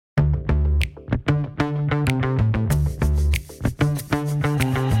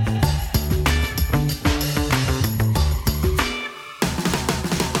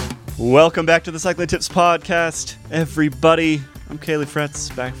Welcome back to the Cycling Tips Podcast, everybody. I'm Caleb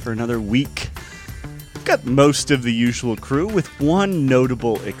Fretz, back for another week. Got most of the usual crew, with one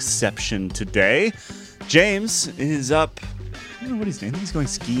notable exception today. James is up. I don't know what he's doing. He's going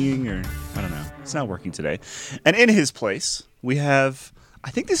skiing, or I don't know. It's not working today. And in his place, we have,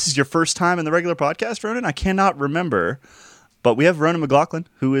 I think this is your first time in the regular podcast, Ronan. I cannot remember. But we have Ronan McLaughlin,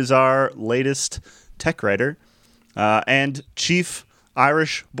 who is our latest tech writer and chief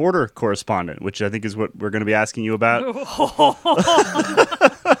Irish border correspondent, which I think is what we're going to be asking you about. Which I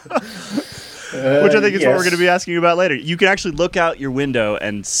think is what we're going to be asking you about later. You can actually look out your window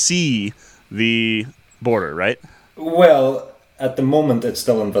and see the border, right? Well, at the moment, it's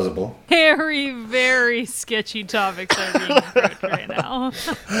still invisible. Very sketchy topics are being approached right now.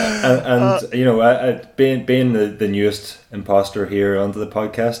 and you know, being the newest imposter here onto the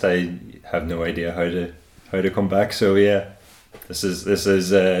podcast, I have no idea how to come back. So yeah, this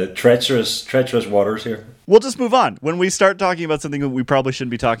is treacherous waters here. We'll just move on. When we start talking about something that we probably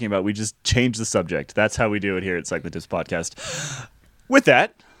shouldn't be talking about, we just change the subject. That's how we do it here at Cycling Tips Podcast. With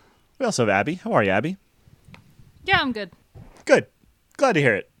that, we also have Abby. How are you, Abby? Yeah, I'm good. Good. Glad to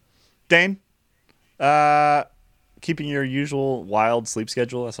hear it. Dane, keeping your usual wild sleep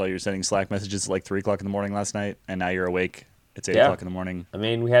schedule. I saw you were sending Slack messages at like 3 o'clock in the morning last night, and now you're awake. It's 8 o'clock in the morning. I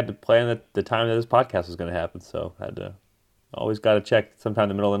mean, we had to plan the time that this podcast was going to happen, so had to always got to check sometime in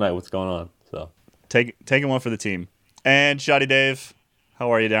the middle of the night what's going on. So taking one for the team. And Shoddy Dave,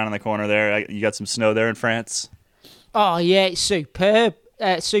 how are you down in the corner there? You got some snow there in France? Oh yeah, it's superb.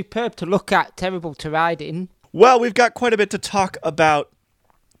 Superb to look at, terrible to ride in. Well, we've got quite a bit to talk about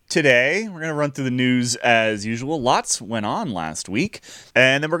today. We're going to run through the news as usual. Lots went on last week.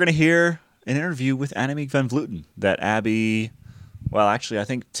 And then we're going to hear an interview with Annemiek van Vleuten that Abby, well, actually, I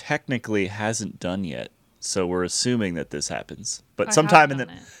think technically hasn't done yet. So we're assuming that this happens. But sometime in the...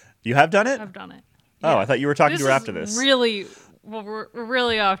 You have done it? I've done it. Yeah. Oh, I thought you were talking to her after this. We're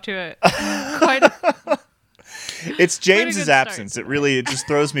really off to it. Quite a... It's James's absence. It just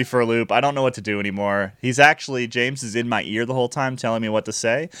throws me for a loop. I don't know what to do anymore. James is in my ear the whole time telling me what to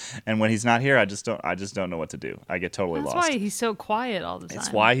say, and when he's not here, I just don't know what to do. I get totally lost. That's why he's so quiet all the time.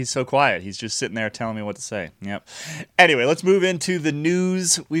 That's why he's so quiet. He's just sitting there telling me what to say. Yep. Anyway, let's move into the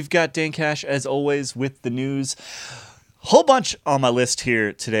news. We've got Dane Cash, as always, with the news. Whole bunch on my list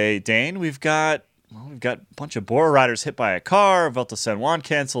here today, Dane. We've got a bunch of Bora riders hit by a car. Vuelta San Juan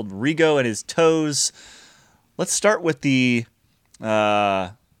canceled. Rigo and his toes. Let's start with the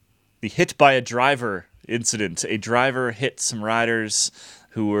hit by a driver incident. A driver hit some riders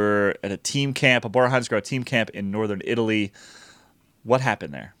who were at a team camp, a Bora Hansgrohe team camp in northern Italy. What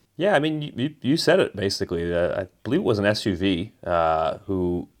happened there? Yeah, I mean, you said it basically. I believe it was an SUV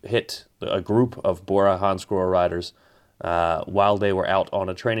who hit a group of Bora Hansgrohe riders while they were out on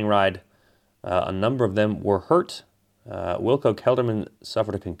a training ride. A number of them were hurt. Wilco Kelderman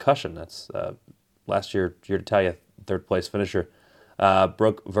suffered a concussion. That's last year, Giro d'Italia third place finisher.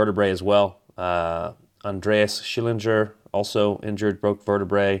 Broke vertebrae as well. Andreas Schillinger also injured, broke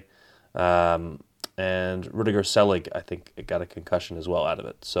vertebrae. And Rudiger Selig, I think, got a concussion as well out of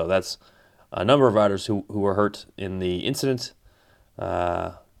it. So that's a number of riders who were hurt in the incident.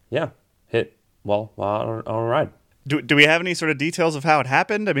 Hit while on a ride. Do we have any sort of details of how it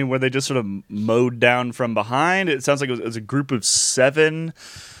happened? I mean, were they just sort of mowed down from behind? It sounds like it was a group of 7,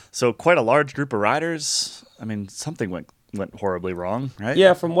 so quite a large group of riders. I mean, something went horribly wrong, right?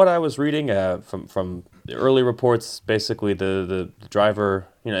 Yeah, from what I was reading, from the early reports, basically the driver,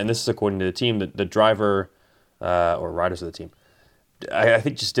 and this is according to the team, the driver or riders of the team, I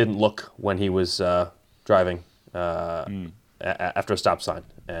think just didn't look when he was driving after a stop sign,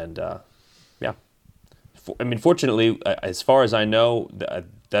 and I mean, fortunately, as far as I know,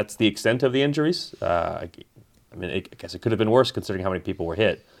 that's the extent of the injuries. I guess it could have been worse considering how many people were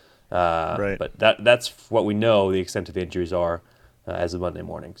hit. Right. But that's what we know the extent of the injuries are as of Monday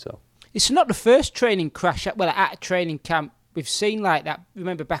morning. So it's not the first training crash at a training camp we've seen like that.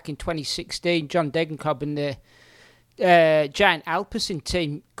 Remember back in 2016, John Degenkolb and the Giant Alpecin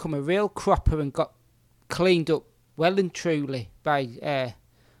team come a real cropper and got cleaned up well and truly by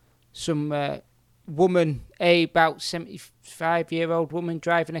some woman, about 75-year-old woman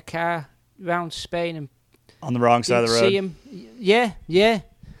driving a car around Spain and on the wrong side of the road. See him. Yeah.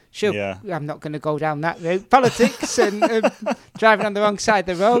 I'm not going to go down that route. Politics and driving on the wrong side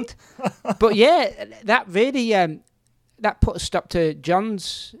of the road. But yeah, that really that put a stop to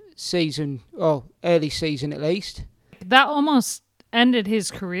John's season, or early season at least. That almost ended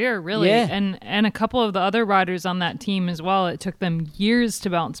his career, really. Yeah. And a couple of the other riders on that team as well. It took them years to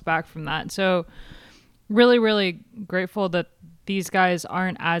bounce back from that. So really, really grateful that these guys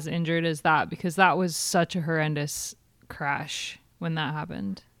aren't as injured as that, because that was such a horrendous crash when that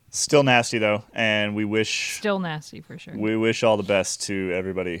happened. Still nasty though, and we wish Still nasty for sure. we wish all the best to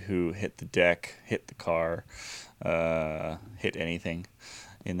everybody who hit the deck, hit the car, hit anything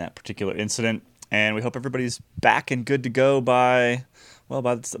in that particular incident. And we hope everybody's back and good to go by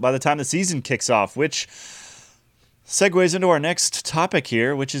the time the season kicks off, which segues into our next topic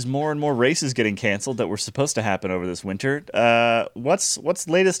here, which is more and more races getting canceled that were supposed to happen over this winter. What's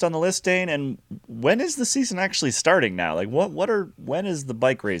latest on the list, Dane? And when is the season actually starting now? Like, when is the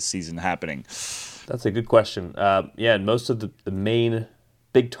bike race season happening? That's a good question. And most of the main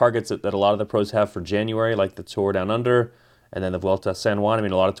big targets that a lot of the pros have for January, like the Tour Down Under and then the Vuelta a San Juan. I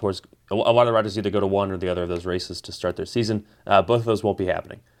mean, a lot of the riders either go to one or the other of those races to start their season. Both of those won't be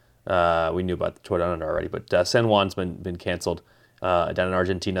happening. We knew about the Tour Down Under already, but San Juan's been canceled down in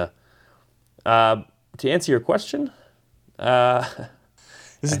Argentina. To answer your question,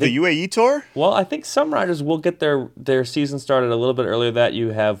 This is the UAE Tour? well, I think some riders will get their season started a little bit earlier. That you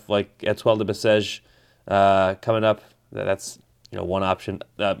have like Etoile de Bessèges coming up. That's one option.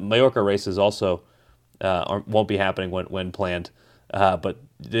 Mallorca races also won't be happening when planned. But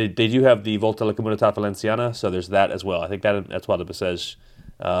they do have the Volta a la Comunitat Valenciana, so there's that as well. I think that Etoile de Bessèges,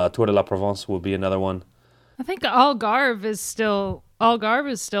 Tour de la Provence will be another one. I think Algarve is still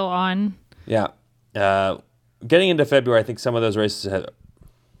on. Yeah. Getting into February, I think some of those races are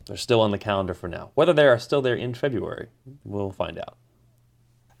still on the calendar for now. Whether they are still there in February, we'll find out.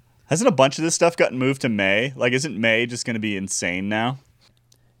 Hasn't a bunch of this stuff gotten moved to May? Like, isn't May just going to be insane now?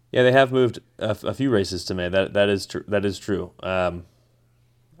 Yeah, they have moved a few races to May. That is true. That is true.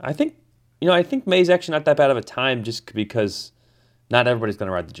 I think May's actually not that bad of a time, just because not everybody's going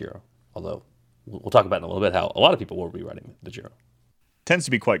to ride the Giro. Although we'll talk about in a little bit how a lot of people will be riding the Giro. Tends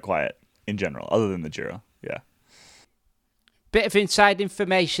to be quite quiet in general, other than the Giro. Yeah. Bit of inside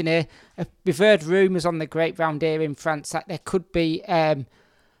information here. We've heard rumours on the grapevine here in France that there could be a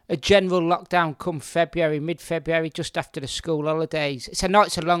general lockdown come mid-February, just after the school holidays. I know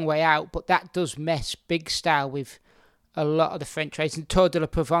it's a long way out, but that does mess big style with a lot of the French races. And Tour de la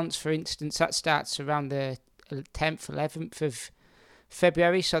Provence, for instance, that starts around the 10th, 11th of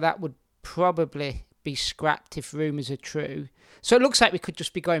February, so that would probably be scrapped if rumours are true. So it looks like we could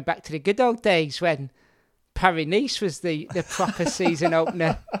just be going back to the good old days when Paris-Nice was the proper season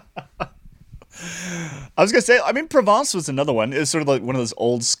opener. I was going to say, I mean, Provence was another one. It was sort of like one of those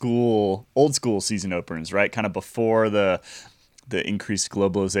old school season openers, right? Kind of before the increased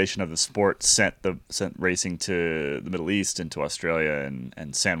globalization of the sport sent racing to the Middle East and to Australia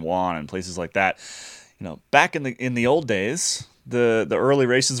and San Juan and places like that. Back in the old days, the early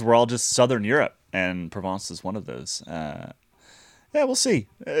races were all just Southern Europe, and Provence is one of those. We'll see.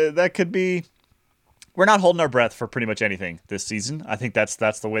 That could be. We're not holding our breath for pretty much anything this season. I think that's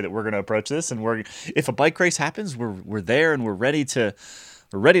the way that we're going to approach this. And if a bike race happens, we're there and we're ready to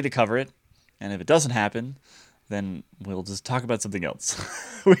cover it. And if it doesn't happen, then we'll just talk about something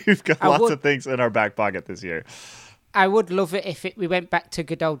else. We've got lots of things in our back pocket this year. I would love it if we went back to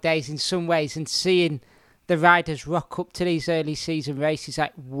good old days in some ways, and seeing the riders rock up to these early season races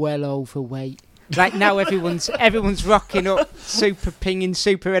like well overweight. Like now everyone's rocking up, super pinging,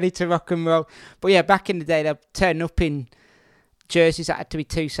 super ready to rock and roll. But yeah, back in the day, they'd turn up in jerseys that had to be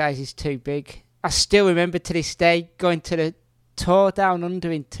 2 sizes too big. I still remember to this day going to the Tour Down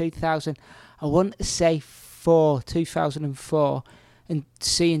Under in 2000. I want to say 2004, and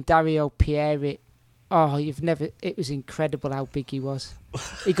seeing Dario Pieri. Oh, it was incredible how big he was.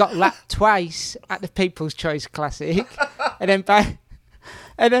 He got lapped twice at the People's Choice Classic, and then by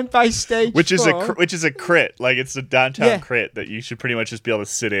stage which four, is a crit. Like, it's a downtown crit that you should pretty much just be able to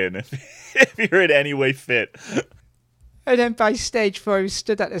sit in if you're in any way fit. And then by stage 4, he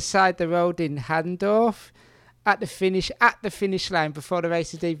stood at the side of the road in Handorf at the finish line before the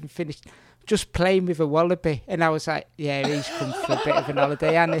race had even finished, just playing with a wallaby. And I was like, yeah, he's come for a bit of an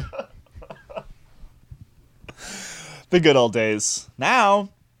holiday, hasn't he? The good old days. Now,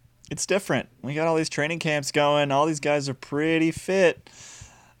 it's different. We got all these training camps going. All these guys are pretty fit.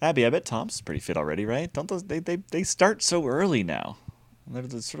 Abby, I bet Tom's pretty fit already, right? Don't those they start so early now? They're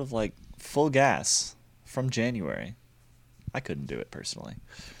sort of like full gas from January. I couldn't do it personally.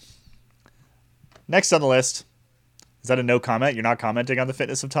 Next on the list. Is that a no comment? You're not commenting on the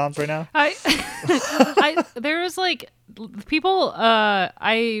fitness of Tom's right now? There was like people,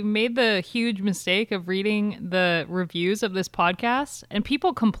 I made the huge mistake of reading the reviews of this podcast, and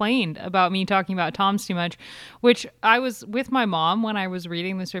people complained about me talking about Toms too much, which I was with my mom when I was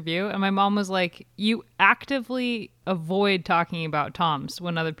reading this review, and my mom was like, you actively avoid talking about Toms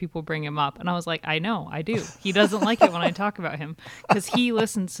when other people bring him up. And I was like, I know, I do. He doesn't like it when I talk about him because he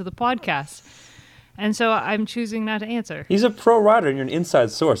listens to the podcast. And so I'm choosing not to answer. He's a pro rider and you're an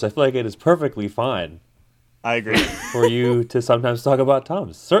inside source. I feel like it is perfectly fine I agree. for you to sometimes talk about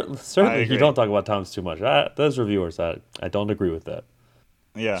Toms. Certainly agree. you don't talk about Toms too much. Those reviewers, I don't agree with that.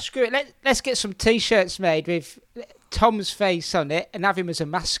 Yeah. Screw it. Let's get some T-shirts made with Tom's face on it and have him as a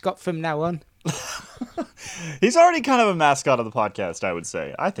mascot from now on. He's already kind of a mascot of the podcast, I would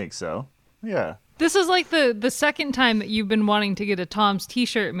say. I think so. Yeah. This is like the second time that you've been wanting to get a Tom's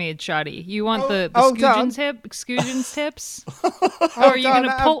T-shirt made, Shoddy. You want the Scoogens tips? Are you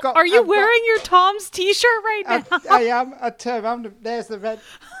gonna pull? Are you wearing your Tom's T-shirt right now? I am. There's the red.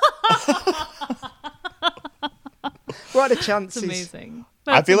 What a chance! That's amazing.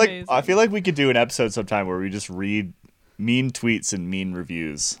 I feel amazing. like we could do an episode sometime where we just read mean tweets and mean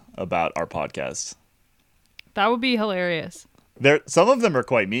reviews about our podcast. That would be hilarious. Some of them are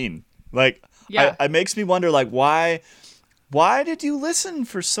quite mean. Like, Yeah. it makes me wonder, like, why did you listen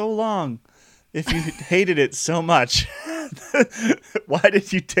for so long if you hated it so much? Why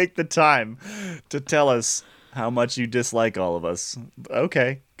did you take the time to tell us how much you dislike all of us?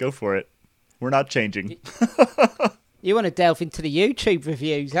 Okay, go for it. We're not changing. You want to delve into the YouTube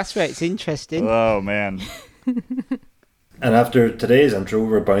reviews? That's where it's interesting. Oh, man. And after today's intro,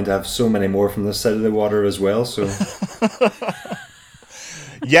 we're bound to have so many more from this side of the water as well. So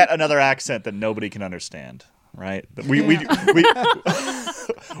Yet another accent that nobody can understand, right? We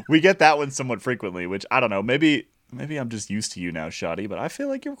get that one somewhat frequently, which I don't know. Maybe I'm just used to you now, Shoddy, but I feel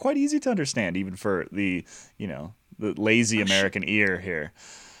like you're quite easy to understand, even for the lazy American ear here.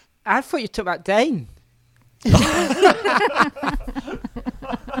 I thought you talked about Dane.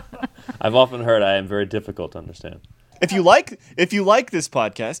 I've often heard I am very difficult to understand. If you like this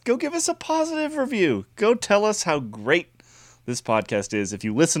podcast, go give us a positive review. Go tell us how great this podcast is. If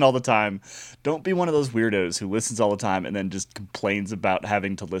you listen all the time, don't be one of those weirdos who listens all the time and then just complains about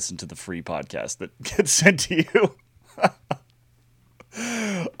having to listen to the free podcast that gets sent to you.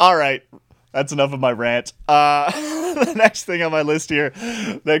 All right. That's enough of my rant. The next thing on my list here,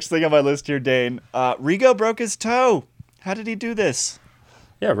 Dane. Rigo broke his toe. How did he do this?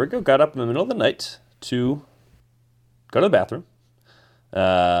 Yeah, Rigo got up in the middle of the night to go to the bathroom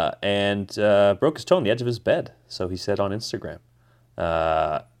and broke his toe on the edge of his bed. So he said on Instagram.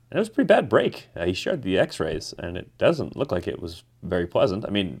 And it was a pretty bad break. He shared the x-rays, and it doesn't look like it was very pleasant. I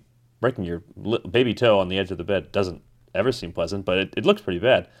mean, breaking your baby toe on the edge of the bed doesn't ever seem pleasant, but it looks pretty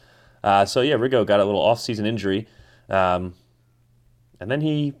bad. So yeah, Rigo got a little off-season injury. And then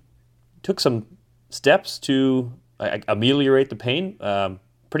he took some steps to ameliorate the pain.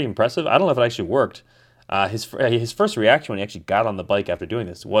 Pretty impressive. I don't know if it actually worked. His first reaction when he actually got on the bike after doing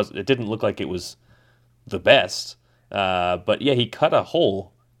this was it didn't look like it was the best. But yeah, he cut a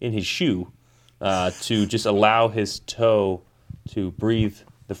hole in his shoe to just allow his toe to breathe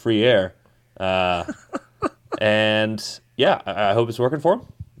the free air. And yeah, I hope it's working for him.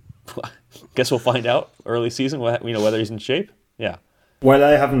 Guess we'll find out early season, whether he's in shape. Yeah. while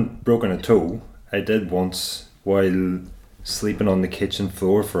I haven't broken a toe, I did once while sleeping on the kitchen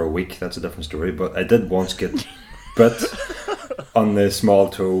floor for a week. That's a different story. But I did once get bit on the small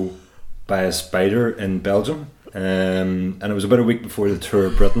toe by a spider in Belgium. And it was about a week before the Tour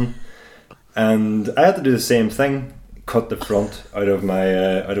of Britain. And I had to do the same thing, cut the front out of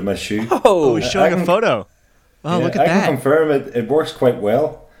my shoe. Oh, he's showing a photo. Oh, Yeah, look at I that. can confirm it works quite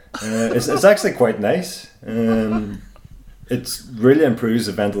well. It's actually quite nice. It really improves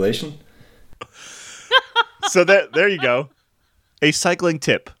the ventilation. So there you go. A cycling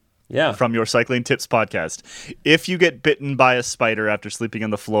tip. Yeah. From your Cycling Tips podcast. If you get bitten by a spider after sleeping on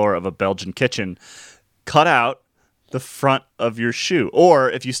the floor of a Belgian kitchen, cut out the front of your shoe. Or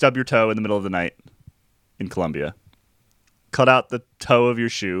if you stub your toe in the middle of the night in Colombia, cut out the toe of your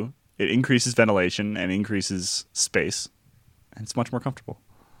shoe. It increases ventilation and increases space. And it's much more comfortable.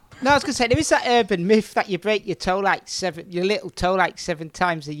 No, I was going to say, there is that urban myth that you break your little toe like 7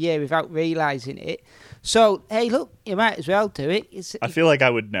 times a year without realising it. So, hey, look, you might as well do it. I feel like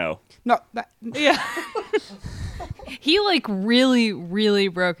I would know. Not that. Yeah. He really, really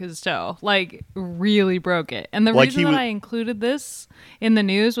broke his toe. Really broke it. And the reason that I included this in the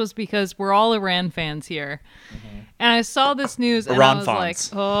news was because we're all Iran fans here. Mm-hmm. And I saw this news and I was like,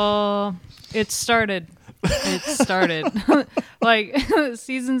 oh, it started. It started. Like,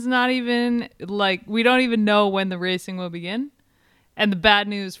 season's not even, like, we don't even know when the racing will begin. And the bad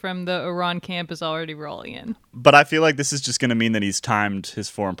news from the Iran camp is already rolling in. But I feel like this is just going to mean that he's timed his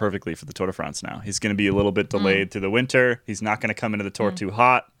form perfectly for the Tour de France now. He's going to be a little bit delayed through the winter. He's not going to come into the Tour too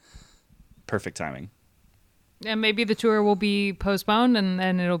hot. Perfect timing. And maybe the Tour will be postponed and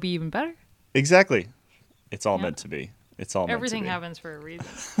then it'll be even better. Exactly. It's all meant to be. It's all Everything meant to be. happens for a reason.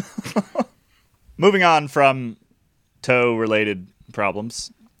 Moving on from toe-related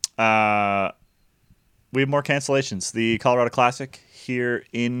problems, we have more cancellations. The Colorado Classic here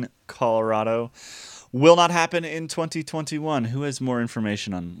in Colorado will not happen in 2021. Who has more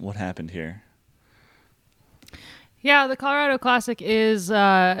information on what happened here? Yeah, the Colorado Classic is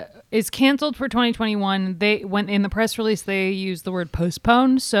canceled for 2021. They went in the press release. They used the word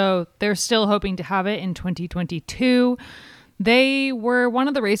postponed, so they're still hoping to have it in 2022. They were one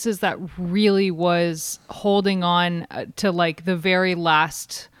of the races that really was holding on to like the very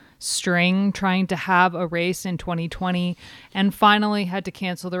last string, trying to have a race in 2020, and finally had to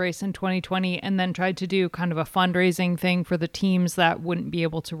cancel the race in 2020, and then tried to do kind of a fundraising thing for the teams that wouldn't be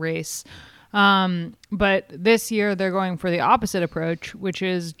able to race. But this year they're going for the opposite approach, which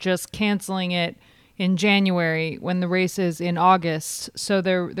is just canceling it in January when the race is in August. So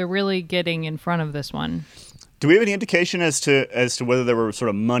they're really getting in front of this one. Do we have any indication as to whether there were sort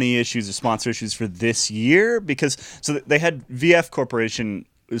of money issues or sponsor issues for this year? Because they had VF Corporation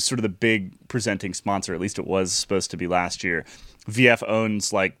was sort of the big presenting sponsor. At least it was supposed to be last year. VF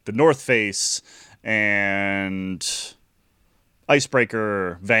owns like the North Face and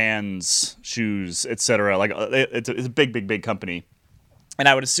Icebreaker, Vans, shoes, etc. Like it's a big company. And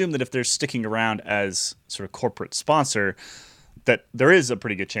I would assume that if they're sticking around as sort of corporate sponsor, that there is a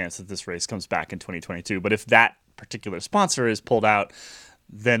pretty good chance that this race comes back in 2022. But if that particular sponsor is pulled out,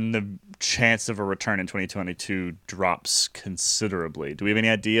 then the chance of a return in 2022 drops considerably. Do we have any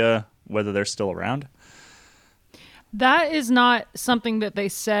idea whether they're still around? That is not something that they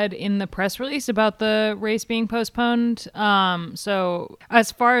said in the press release about the race being postponed. So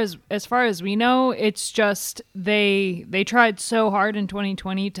as far as we know, it's just they tried so hard in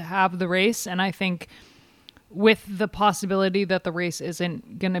 2020 to have the race, and I think with the possibility that the race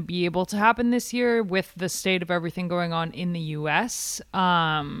isn't going to be able to happen this year with the state of everything going on in the US,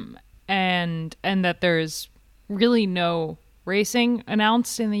 and that there's really no racing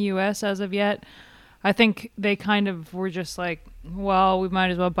announced in the US as of yet, I think they kind of were just like, well, we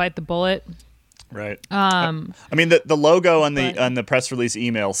might as well bite the bullet. Right. I mean, the logo on the press release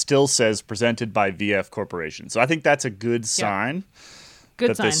email still says presented by VF Corporation. So I think that's a good sign.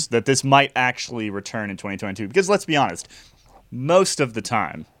 Good sign. That this might actually return in 2022. Because let's be honest, most of the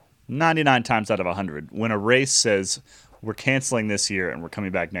time, 99 times out of 100, when a race says we're canceling this year and we're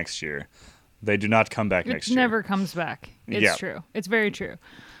coming back next year, they do not come back next year. It never comes back. It's true. It's very true.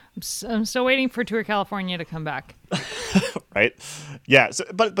 I'm still waiting for Tour California to come back. Right? Yeah. So,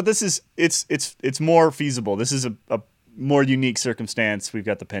 but this is it's more feasible. This is a more unique circumstance. We've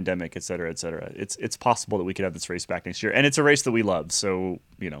got the pandemic, et cetera, et cetera. It's possible that we could have this race back next year, and it's a race that we love. So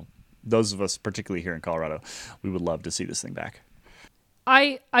those of us, particularly here in Colorado, we would love to see this thing back.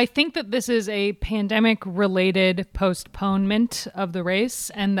 I think that this is a pandemic-related postponement of the race,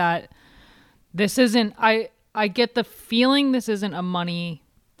 and that this isn't. I get the feeling this isn't a money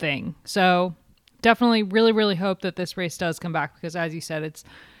thing. So definitely, really, really hope that this race does come back, because, as you said,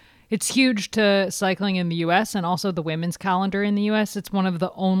 it's huge to cycling in the U.S. and also the women's calendar in the U.S. It's one of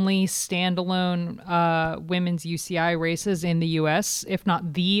the only standalone women's UCI races in the U.S., if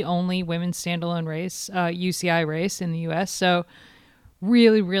not the only women's standalone race, UCI race in the U.S. So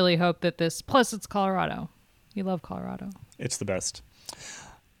really, really hope that this, plus it's Colorado. We love Colorado. It's the best.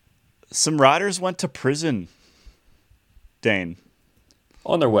 Some riders went to prison, Dane.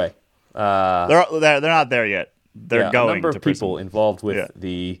 On their way. They're not there yet. They're going. A number of people involved with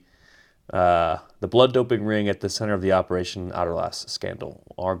the blood doping ring at the center of the Operation Outerlast scandal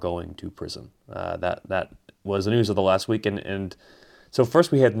are going to prison. That was the news of the last week, and so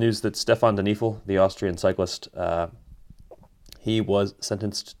first we had news that Stefan de Neefel, the Austrian cyclist, he was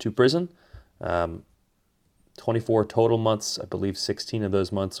sentenced to prison. 24 total months. I believe 16 of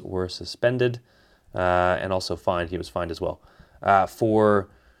those months were suspended, and also fined. He was fined as well. For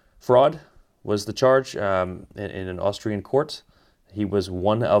fraud was the charge in an Austrian court. He was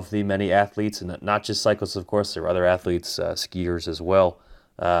one of the many athletes, and not just cyclists, of course. There were other athletes, skiers as well,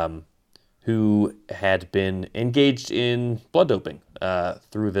 who had been engaged in blood doping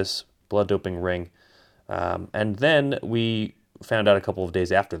through this blood doping ring. And then we found out a couple of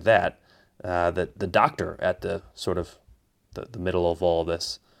days after that that the doctor at the sort of the middle of all of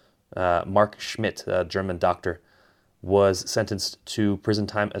this Mark Schmidt, a German doctor, was sentenced to prison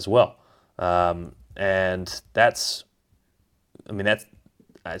time as well. And that's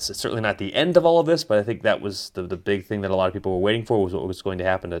it's certainly not the end of all of this, but I think that was the big thing that a lot of people were waiting for, was what was going to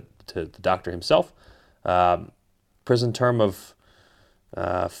happen to the doctor himself. Prison term of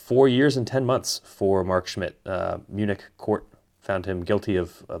 4 years and 10 months for Mark Schmidt. Munich court found him guilty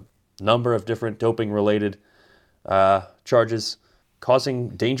of a number of different doping-related charges, causing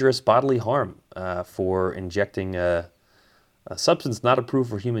dangerous bodily harm for injecting a substance not approved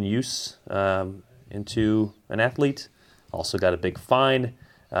for human use into an athlete. Also got a big fine.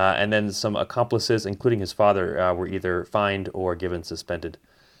 And then some accomplices, including his father, were either fined or given suspended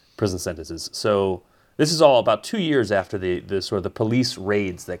prison sentences. So this is all about 2 years after the sort of the police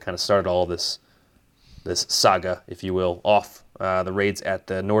raids that kind of started all this saga, if you will, off. The raids at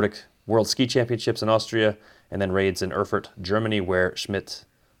the Nordic World Ski Championships in Austria, and then raids in Erfurt, Germany, where Schmidt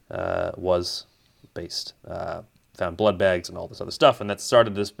was based. Found blood bags and all this other stuff, and that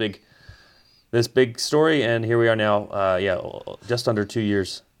started this big story, and here we are now, just under 2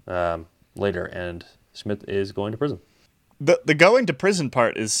 years later, and Schmidt is going to prison. The going to prison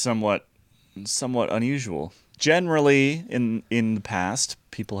part is somewhat unusual. Generally, in the past,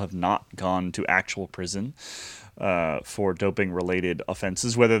 people have not gone to actual prison for doping-related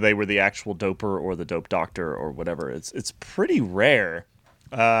offenses, whether they were the actual doper or the dope doctor or whatever. It's pretty rare,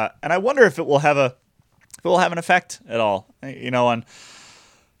 and I wonder if it will have an effect at all. I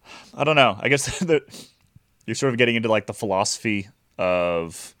don't know. I guess you're sort of getting into like the philosophy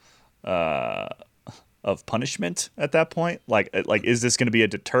of punishment at that point. Like is this going to be a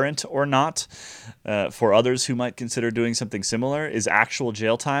deterrent or not for others who might consider doing something similar? Is actual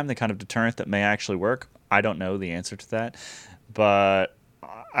jail time the kind of deterrent that may actually work? I don't know the answer to that, but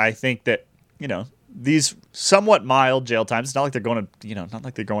I think that these somewhat mild jail times. It's not like they're going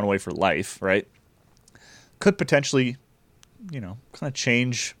away for life, right? Could potentially, kind of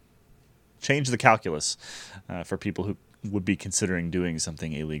change the calculus for people who would be considering doing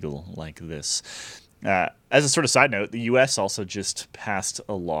something illegal like this. As a sort of side note, the U.S. also just passed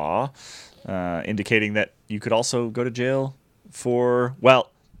a law indicating that you could also go to jail for,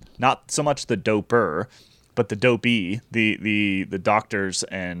 well, not so much the doper, but the dopey, the doctors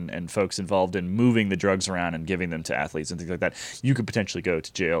and folks involved in moving the drugs around and giving them to athletes and things like that. You could potentially go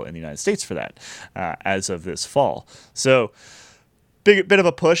to jail in the United States for that as of this fall. So bit of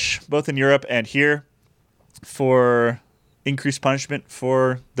a push both in Europe and here for increased punishment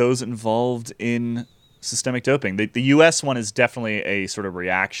for those involved in systemic doping. The U.S. one is definitely a sort of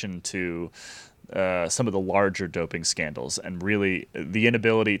reaction to some of the larger doping scandals, and really the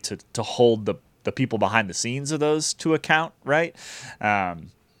inability to hold the people behind the scenes of those to account, right?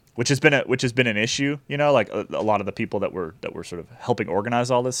 Which has been an issue, like a lot of the people that were sort of helping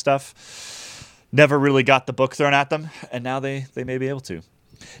organize all this stuff never really got the book thrown at them, and now they may be able to.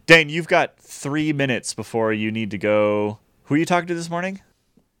 Dane, you've got 3 minutes before you need to go. Who are you talking to this morning?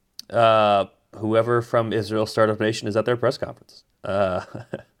 Whoever from Israel Startup Nation is at their press conference. I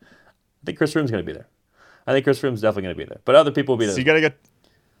think Chris Froome's going to be there. I think Chris Froome's definitely going to be there, but other people will be there. So you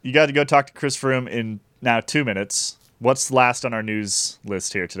got to go talk to Chris Froome in now 2 minutes. What's last on our news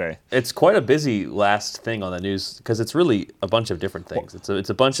list here today? It's quite a busy last thing on the news because it's really a bunch of different things. It's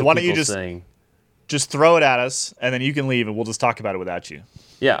a bunch of people saying. Just throw it at us, and then you can leave, and we'll just talk about it without you.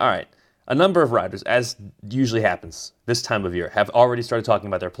 Yeah, all right. A number of riders, as usually happens this time of year, have already started talking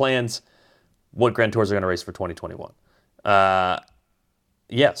about their plans, what Grand Tours are going to race for 2021.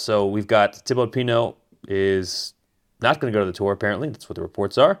 So we've got Thibaut Pinot is not going to go to the Tour, apparently. That's what the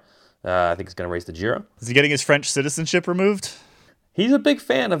reports are. I think he's going to race the Giro. Is he getting his French citizenship removed? He's a big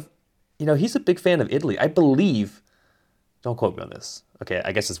fan of Italy. I believe, don't quote me on this. Okay,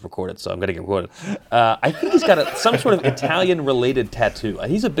 I guess it's recorded, so I'm going to get recorded. I think he's got some sort of Italian-related tattoo.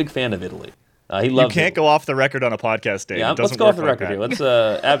 He's a big fan of Italy. He loves. You can't go off the record on a podcast, Dave. Yeah, let's go off the record here. Let's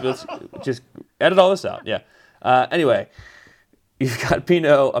just edit all this out. Yeah. Anyway, you've got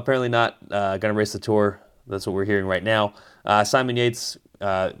Pinot apparently not going to race the Tour. That's what we're hearing right now. Simon Yates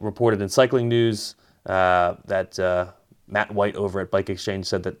reported in Cycling News that Matt White over at Bike Exchange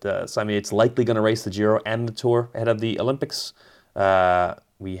said that Simon Yates likely going to race the Giro and the Tour ahead of the Olympics.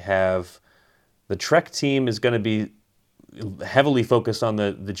 We have the Trek team is going to be heavily focused on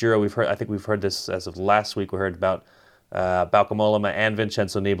the Giro. I think we've heard this as of last week. We heard about Bauke Mollema and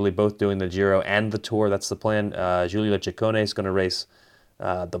Vincenzo Nibali both doing the Giro and the Tour. That's the plan. Giulio Ciccone is going to race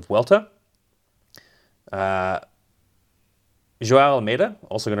the Vuelta. Joao Almeida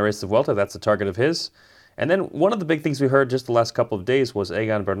also going to race the Vuelta. That's the target of his. And then one of the big things we heard just the last couple of days was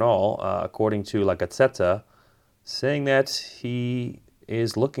Egan Bernal, according to La Gazzetta, saying that he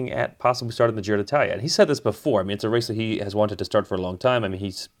is looking at possibly starting the Giro d'Italia. And he said this before. I mean, it's a race that he has wanted to start for a long time. I mean,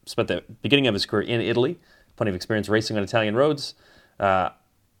 he's spent the beginning of his career in Italy, plenty of experience racing on Italian roads.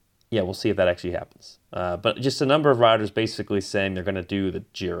 Yeah, we'll see if that actually happens. But just a number of riders basically saying they're going to do the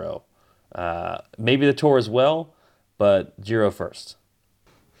Giro. Maybe the Tour as well, but Giro first.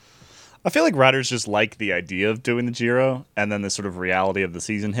 I feel like riders just like the idea of doing the Giro, and then the sort of reality of the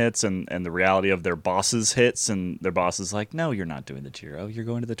season hits, and the reality of their bosses hits, and their boss is like, no, you're not doing the Giro. You're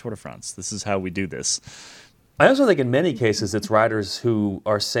going to the Tour de France. This is how we do this. I also think in many cases it's riders who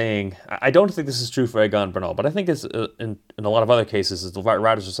are saying, I don't think this is true for Egan Bernal, but I think it's in a lot of other cases, is the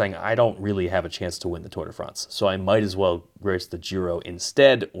riders are saying, I don't really have a chance to win the Tour de France, so I might as well race the Giro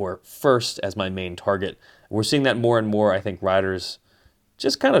instead or first as my main target. We're seeing that more and more, I think, riders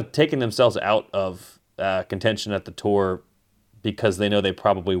just kind of taking themselves out of contention at the Tour because they know they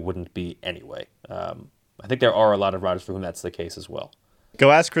probably wouldn't be anyway. I think there are a lot of riders for whom that's the case as well. Go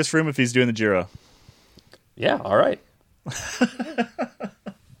ask Chris Froome if he's doing the Giro. Yeah, all right.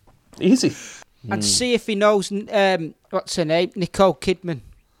 Easy. And see if he knows, what's her name? Nicole Kidman.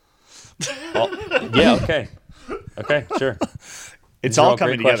 Oh, yeah, okay. Okay, sure. It's These are all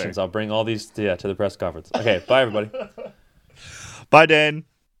coming great together. questions. I'll bring all these to the press conference. Okay, bye, everybody. Bye, Dan.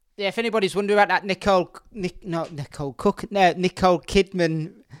 Yeah, if anybody's wondering about that Nicole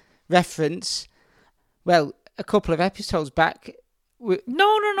Kidman reference, well, a couple of episodes back...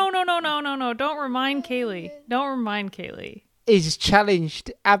 No. Don't remind Kaylee. He's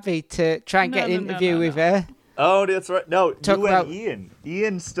challenged Abby to try and get an interview with her. Oh, that's right. No, Talk you about- and Ian.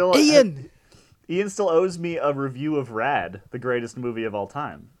 Ian still owes me a review of Rad, the greatest movie of all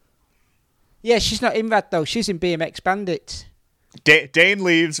time. Yeah, she's not in Rad, though. She's in BMX Bandits. Dane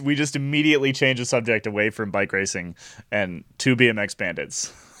leaves. We just immediately change the subject away from bike racing and to BMX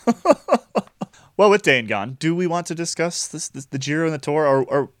Bandits. Well, with Dane gone, do we want to discuss the Giro and the Tour?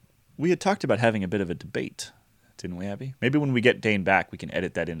 Or we had talked about having a bit of a debate, didn't we, Abby? Maybe when we get Dane back, we can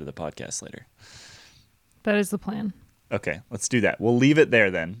edit that into the podcast later. That is the plan. Okay, let's do that. We'll leave it there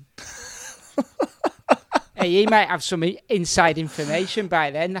then. Hey, he might have some inside information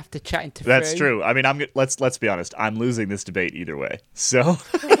by then after chatting to That's Froome. true. I mean, let's be honest. I'm losing this debate either way. So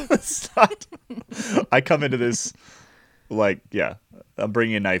I come into this I'm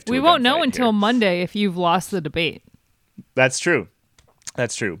bringing a knife to. We a won't know gunfight until here. Monday if you've lost the debate. That's true.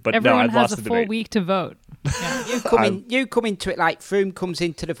 But Everyone no, I've has lost a the full debate. week to vote. You come into it like Froome comes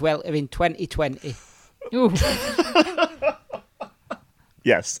into the Vuelta in 2020. Ooh,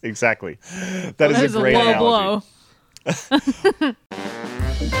 Yes, exactly. That is a great low analogy. blow.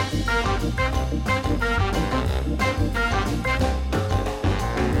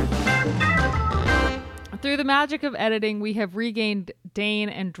 Through the magic of editing, we have regained Dane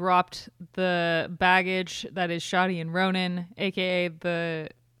and dropped the baggage that is Shadi and Ronan, aka the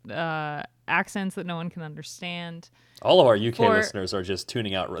accents that no one can understand. All of our UK For- listeners are just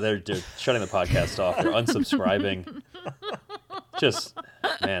tuning out. They're shutting the podcast off. They're unsubscribing. Just,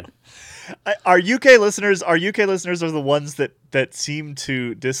 man. Our UK listeners are the ones that seem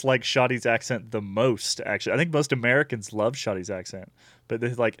to dislike Shadi's accent the most, actually. I think most Americans love Shadi's accent. But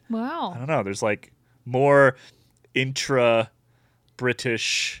they're like, Wow. I don't know, there's like more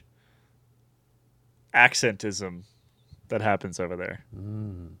intra-British accentism that happens over there.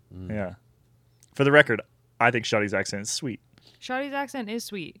 Yeah. For the record, I think Shadi's accent is sweet. Shadi's accent is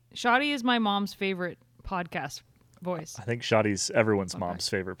sweet. Shadi is my mom's favorite podcast voice. I think Shadi's everyone's mom's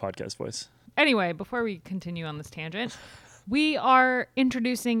favorite podcast voice. Anyway, before we continue on this tangent, we are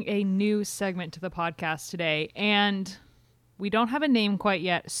introducing a new segment to the podcast today, and we don't have a name quite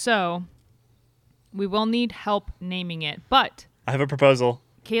yet, so we will need help naming it. But I have a proposal.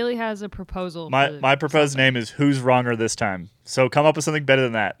 Kaylee has a proposal. My proposed name is Who's Wronger This Time. So come up with something better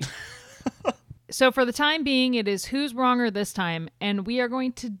than that. So for the time being, it is Who's Wronger This Time, and we are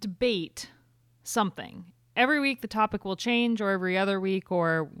going to debate something. Every week the topic will change, or every other week,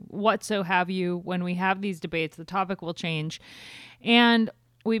 or what so have you. When we have these debates, the topic will change. And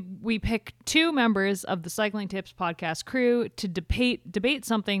we pick two members of the Cycling Tips podcast crew to debate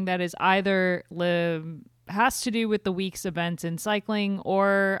something that is either has to do with the week's events in cycling,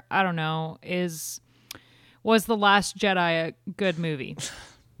 or I don't know, was The Last Jedi a good movie?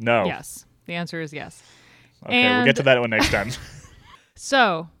 No. Yes. The answer is yes. Okay, we'll get to that one next time.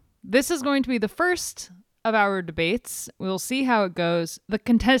 So this is going to be the first of our debates. We'll see how it goes. The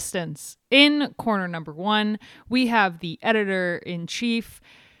contestants in corner number 1, we have the editor-in-chief,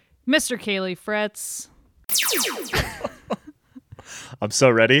 Mr. Kaylee Fretz. I'm so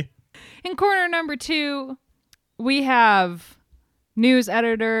ready. In corner number 2, we have news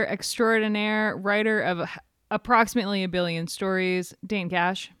editor extraordinaire, writer of approximately a billion stories. Dane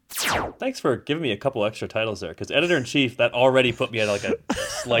Cash. Thanks for giving me a couple extra titles there, because editor-in-chief, that already put me at like a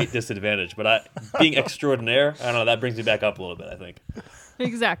slight disadvantage. But being extraordinaire, I don't know, that brings me back up a little bit, I think.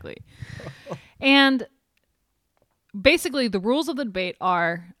 Exactly. And basically, the rules of the debate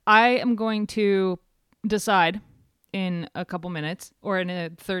are I am going to decide in a couple minutes or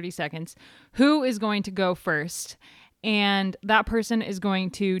in 30 seconds who is going to go first. And that person is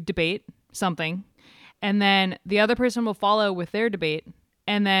going to debate something. And then the other person will follow with their debate.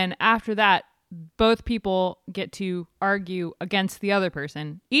 And then after that, both people get to argue against the other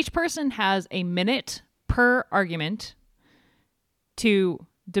person. Each person has a minute per argument to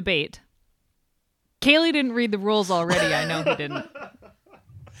debate. Kaylee didn't read the rules already. I know he didn't.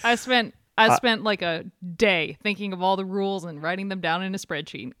 I spent like a day thinking of all the rules and writing them down in a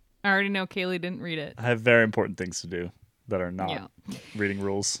spreadsheet. I already know Kaylee didn't read it. I have very important things to do that are not reading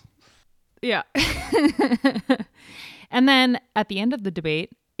rules. Yeah. And then at the end of the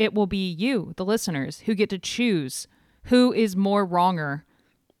debate, it will be you, the listeners, who get to choose who is more wronger.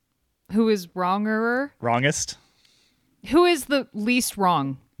 Who is wrongerer? Wrongest? Who is the least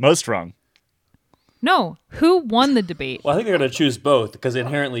wrong? Most wrong. No, who won the debate? Well, I think they're going to choose both, because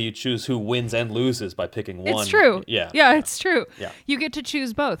inherently you choose who wins and loses by picking one. It's true. Yeah, it's true. Yeah. You get to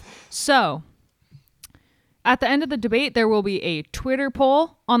choose both. So at the end of the debate, there will be a Twitter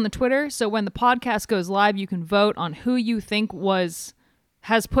poll on the Twitter. So when the podcast goes live, you can vote on who you think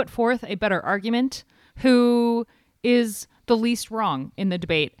has put forth a better argument, who is the least wrong in the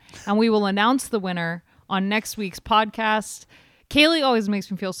debate. And we will announce the winner on next week's podcast. Kaylee always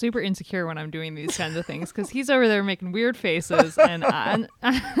makes me feel super insecure when I'm doing these kinds of things because he's over there making weird faces and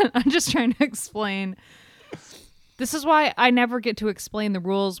I'm just trying to explain. This is why I never get to explain the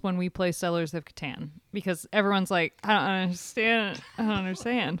rules when we play Settlers of Catan, because everyone's like, I don't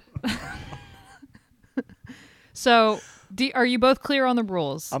understand. So, are you both clear on the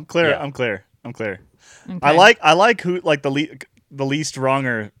rules? I'm clear. Yeah. I'm clear. Okay. I like who like the least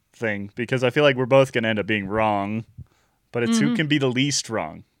wronger thing, because I feel like we're both gonna end up being wrong, but it's who can be the least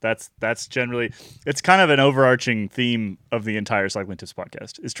wrong. That's generally, it's kind of an overarching theme of the entire Cycling Tips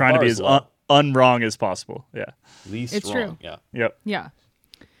podcast, is trying to be as unwrong as possible. Yeah. Least It's wrong. true. Yeah. Yep. Yeah.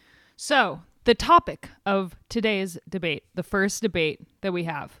 So the topic of today's debate, the first debate that we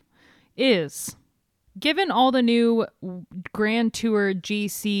have, is given all the new Grand Tour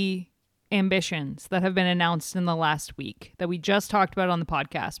GC ambitions that have been announced in the last week that we just talked about on the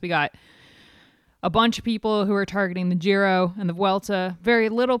podcast. We got a bunch of people who are targeting the Giro and the Vuelta, very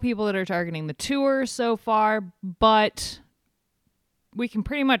little people that are targeting the Tour so far, but we can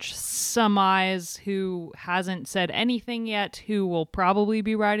pretty much surmise who hasn't said anything yet, who will probably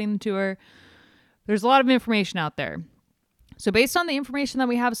be riding the Tour. There's a lot of information out there. So based on the information that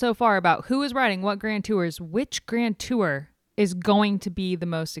we have so far about who is riding what Grand Tours, which Grand Tour is going to be the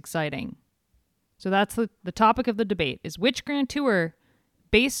most exciting? So that's the topic of the debate, is which Grand Tour,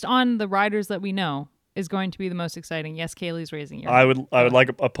 based on the riders that we know, is going to be the most exciting. Yes, Kaylee's raising your hand. I would like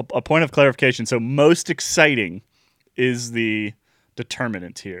a point of clarification. So most exciting is the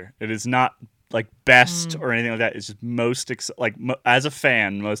determinant here. It is not like best or anything like that. It's just most as a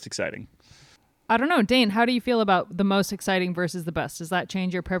fan, most exciting. I don't know. Dane, how do you feel about the most exciting versus the best? Does that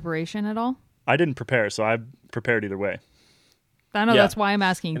change your preparation at all? I didn't prepare, so I prepared either way. I know Yeah. that's why I'm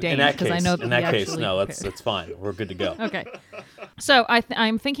asking Dane, because I know that in he that case, actually no, prepared. that's fine. We're good to go. Okay. So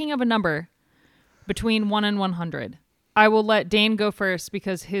I'm thinking of a number between 1 and 100. I will let Dane go first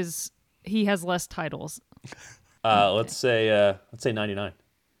because he has less titles. Let's say 99.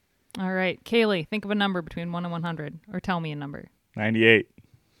 All right. Kaylee, think of a number between 1 and 100, or tell me a number. 98.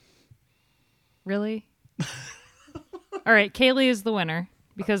 Really? All right. Kaylee is the winner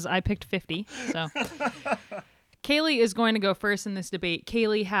because I picked 50. So Kaylee is going to go first in this debate.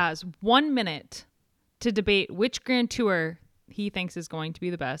 Kaylee has 1 minute to debate which Grand Tour he thinks is going to be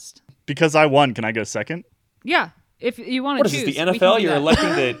the best. Because I won, can I go second? Yeah. If you want What to is choose. this, the we can NFL? do You're that.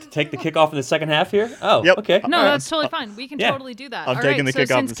 electing to take the kickoff in the second half here? Oh, Yep. okay. No, All right. that's totally fine. We can Yeah. totally do that. I'm All taking right, the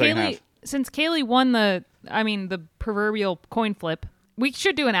kickoff in the since second half. Since Kaylee won the proverbial coin flip, we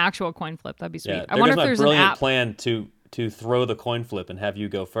should do an actual coin flip. That'd be sweet. Yeah, I wonder if my there's an brilliant app. plan to throw the coin flip and have you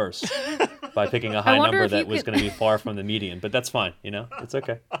go first by picking a high wonder number if that you was could- going to be far from the median. But that's fine. It's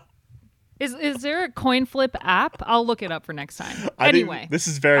okay. Is there a coin flip app? I'll look it up for next time. I didn't- Anyway, this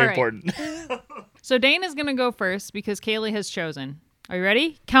is very All right. important. So Dane is going to go first because Kaylee has chosen. Are you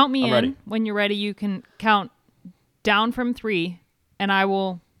ready? Count me I'm in. ready. When you're ready, you can count down from 3, and I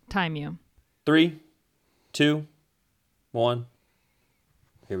will time you. 3, 2, 1.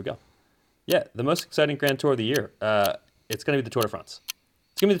 Here we go. Yeah, the most exciting Grand Tour of the year. It's going to be the Tour de France.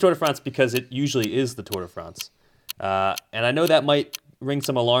 give me the Tour de France because it usually is the Tour de France. And I know that might ring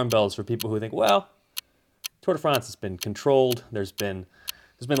some alarm bells for people who think, well, Tour de France has been controlled. There's been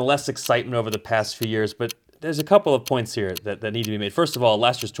less excitement over the past few years, but there's a couple of points here that need to be made. First of all,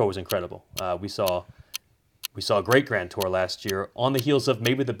 last year's Tour was incredible. We saw a great Grand Tour last year on the heels of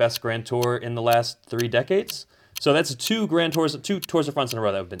maybe the best Grand Tour in the last 3 decades. So that's two Tours de France in a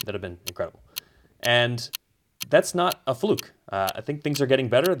row that have been incredible. And that's not a fluke. I think things are getting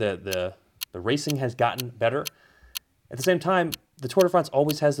better. The racing has gotten better. At the same time, the Tour de France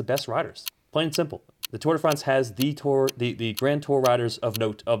always has the best riders. Plain and simple. The Tour de France has the Grand Tour riders of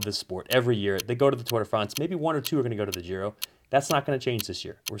note of the sport every year. They go to the Tour de France. Maybe 1 or 2 are going to go to the Giro. That's not going to change this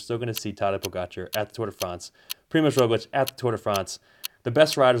year. We're still going to see Tadej Pogacar at the Tour de France, Primož Roglič at the Tour de France. The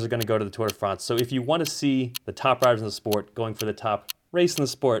best riders are going to go to the Tour de France. So if you want to see the top riders in the sport going for the top race in the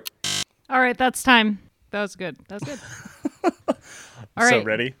sport. All right, that's time. That was good. All right. So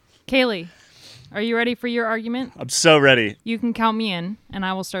ready? Kaylee, are you ready for your argument? I'm so ready. You can count me in, and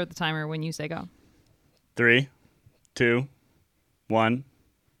I will start the timer when you say go. 3, 2, 1,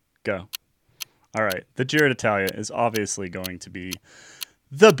 go. All right. The Giro d'Italia is obviously going to be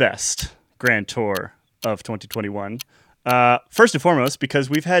the best Grand Tour of 2021. First and foremost, because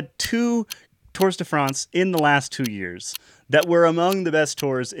we've had 2 Tours de France in the last 2 years that were among the best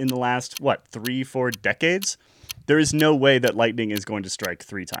tours in the last, 3-4 decades. There is no way that lightning is going to strike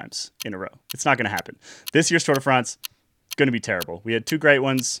 3 times in a row. It's not going to happen. This year's Tour de France, going to be terrible. We had 2 great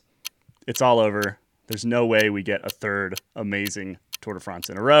ones. It's all over. There's no way we get a third amazing Tour de France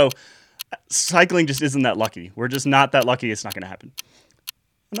in a row. Cycling just isn't that lucky. We're just not that lucky. It's not going to happen.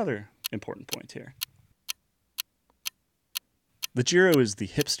 Another important point here. The Giro is the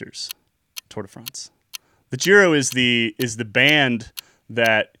hipsters' Tour de France. The Giro is the band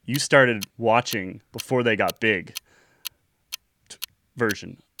that you started watching before they got big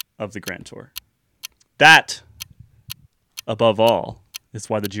version of the Grand Tour. That, above all, is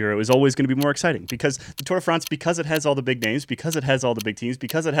why the Giro is always going to be more exciting. Because the Tour de France, because it has all the big names, because it has all the big teams,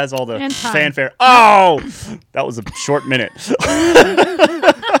 because it has all the fanfare. Oh! That was a short minute.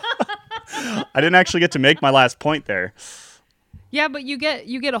 I didn't actually get to make my last point there. Yeah, but you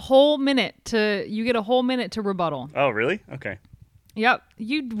get a whole minute to rebuttal. Oh, really? Okay. Yep.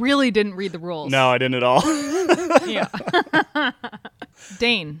 You really didn't read the rules. No, I didn't at all. Yeah.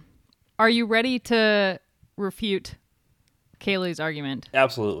 Dane, are you ready to refute Kaylee's argument?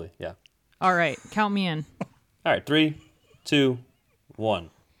 Absolutely, yeah. All right, count me in. All right, 3, 2, 1.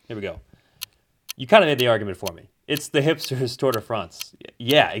 Here we go. You kind of made the argument for me. It's the hipsters Tour de France.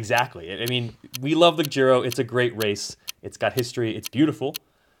 Yeah, exactly. I mean, we love the Giro. It's a great race. It's got history. It's beautiful.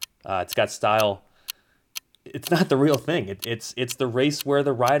 It's got style. It's not the real thing. It's the race where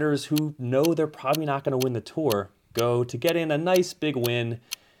the riders who know they're probably not going to win the Tour go to get in a nice big win.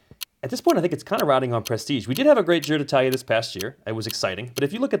 At this point, I think it's kind of riding on prestige. We did have a great Giro d'Italia this past year. It was exciting. But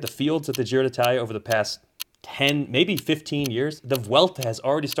if you look at the fields at the Giro d'Italia over the past 10, maybe 15 years, the Vuelta has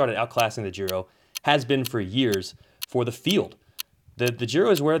already started outclassing the Giro, has been for years, for the field. The Giro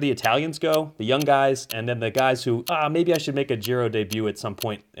is where the Italians go, the young guys, and then the guys who, maybe I should make a Giro debut at some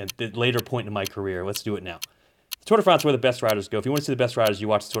point, at the later point in my career. Let's do it now. The Tour de France is where the best riders go. If you want to see the best riders, you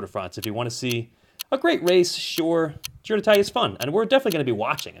watch the Tour de France. If you want to see a great race, sure, Giro d'Italia is fun. And we're definitely going to be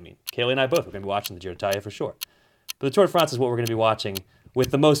watching. I mean, Kaylee and I both are going to be watching the Giro d'Italia for sure. But the Tour de France is what we're going to be watching with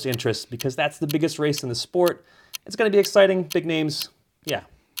the most interest because that's the biggest race in the sport. It's going to be exciting, big names. Yeah,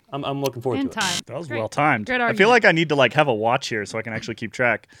 I'm looking forward to it. Time. That was well timed. Great I feel like I need to have a watch here so I can actually keep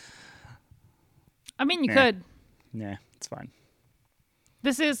track. I mean, you could. Nah, it's fine.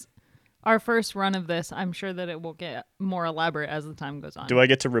 This is our first run of this. I'm sure that it will get more elaborate as the time goes on. Do I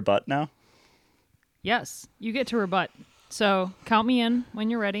get to rebut now? Yes, you get to rebut. So count me in when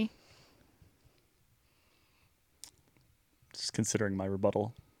you're ready. Just considering my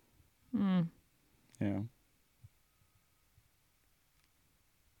rebuttal. Yeah.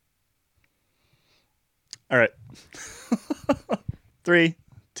 All right. 3,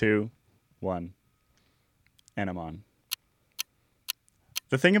 2, 1. And I'm on.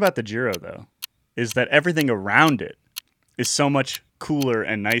 The thing about the Giro, though, is that everything around it is so much cooler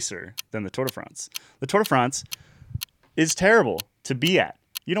and nicer than the Tour de France. The Tour de France is terrible to be at.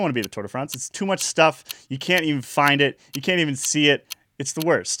 You don't want to be at the Tour de France. It's too much stuff. You can't even find it. You can't even see it. It's the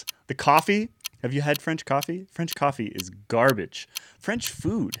worst. The coffee. Have you had French coffee? French coffee is garbage. French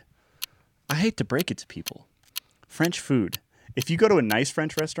food. I hate to break it to people. French food. If you go to a nice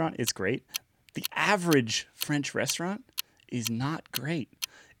French restaurant, it's great. The average French restaurant is not great.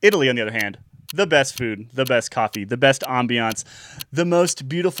 Italy, on the other hand, the best food, the best coffee, the best ambiance, the most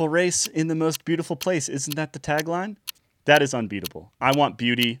beautiful race in the most beautiful place. Isn't that the tagline? That is unbeatable. I want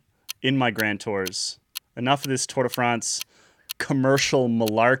beauty in my Grand Tours. Enough of this Tour de France commercial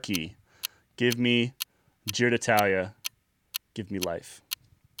malarkey. Give me Giro d'Italia. Give me life.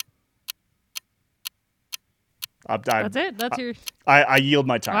 That's it. That's your... I yield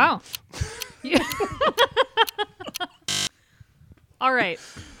my time. Wow. All right.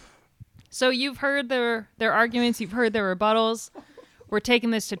 So you've heard their arguments. You've heard their rebuttals. We're taking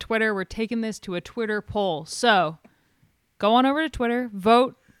this to Twitter. We're taking this to a Twitter poll. So go on over to Twitter.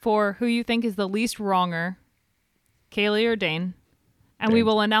 Vote for who you think is the least wronger, Kaylee or Dane. And we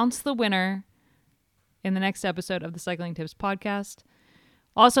will announce the winner in the next episode of the Cycling Tips podcast.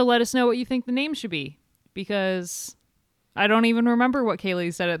 Also, let us know what you think the name should be, because I don't even remember what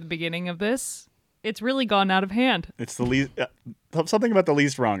Kaylee said at the beginning of this. It's really gone out of hand. It's the least something about the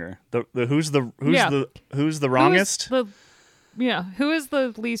least wronger. Who's the wrongest? Who is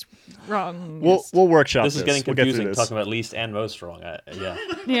the least wrong? We'll workshop this. This is getting confusing, talking about least and most wrong. Yeah,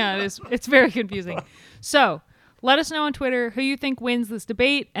 it is. It's very confusing. So let us know on Twitter who you think wins this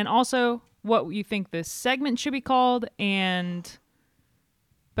debate, and also what you think this segment should be called. And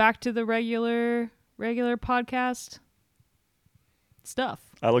back to the regular podcast stuff.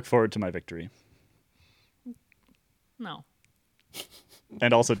 I look forward to my victory. No.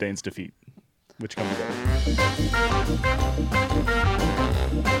 And also Dane's defeat, which comes later.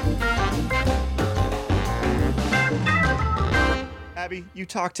 Abby, you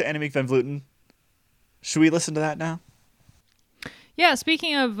talked to Annemiek van Vleuten. Should we listen to that now? Yeah,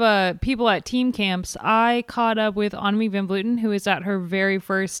 speaking of people at team camps, I caught up with Annemiek van Vleuten, who is at her very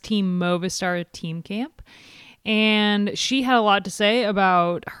first Team Movistar team camp. And she had a lot to say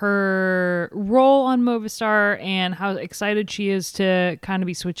about her role on Movistar and how excited she is to kind of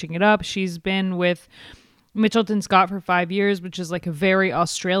be switching it up. She's been with Mitchelton Scott for 5 years, which is like a very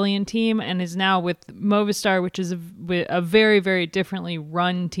Australian team, and is now with Movistar, which is a very, very differently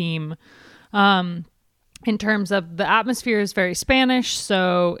run team. In terms of the atmosphere is very Spanish,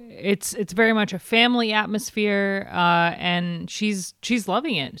 so it's very much a family atmosphere, and she's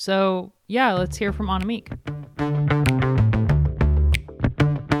loving it. So yeah, let's hear from Annemiek.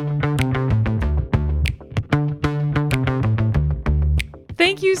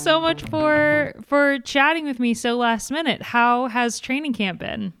 Thank you so much for chatting with me so last minute. How has training camp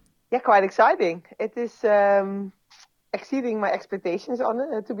been? Yeah, quite exciting. It is exceeding my expectations on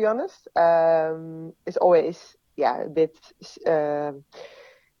it, to be honest. It's always a bit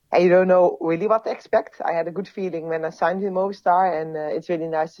you don't know really what to expect. I had a good feeling when I signed with Movistar, and it's really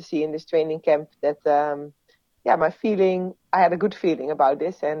nice to see in this training camp that I had a good feeling about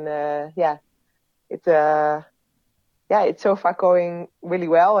this, and it's so far going really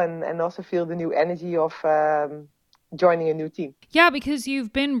well, and also feel the new energy of joining a new team. Yeah, because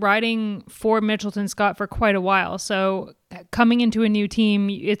you've been riding for Mitchelton Scott for quite a while. So coming into a new team,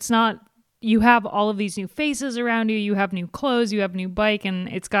 it's not, you have all of these new faces around you, you have new clothes, you have new bike, and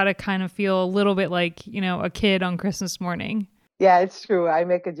it's got to kind of feel a little bit like, a kid on Christmas morning. Yeah, it's true. I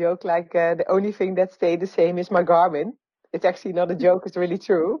make a joke like the only thing that stayed the same is my Garmin. It's actually not a joke, it's really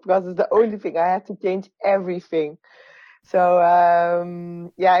true, because it's the only thing. I had to change everything. So,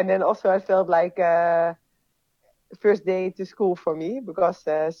 and then also I felt like first day to school for me, because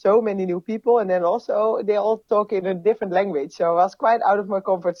so many new people, and then also they all talk in a different language. So I was quite out of my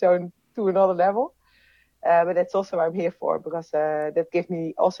comfort zone to another level. But that's also what I'm here for, because that gives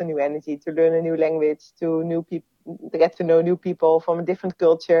me also new energy to learn a new language, to get to know new people from a different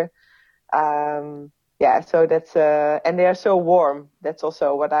culture. So that's, and they are so warm. That's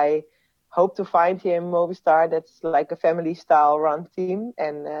also what I hope to find here in Movistar. That's like a family style run team.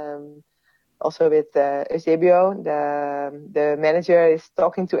 And also with Eusebio, the manager, is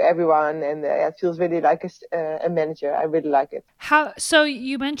talking to everyone, and it feels really like a manager. I really like it. So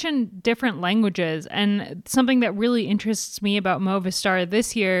you mentioned different languages, and something that really interests me about Movistar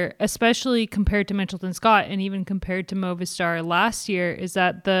this year, especially compared to Mitchelton Scott and even compared to Movistar last year, is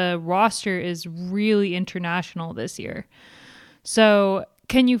that the roster is really international this year. So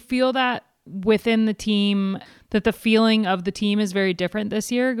can you feel that within the team, that the feeling of the team is very different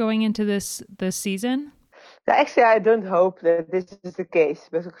this year going into this season? Actually, I don't hope that this is the case,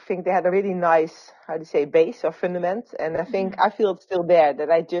 because I think they had a really nice, base or fundament. And I think I feel it's still there,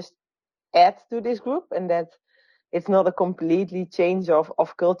 that I just add to this group, and that it's not a completely change of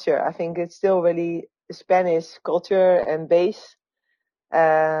culture. I think it's still really Spanish culture and base.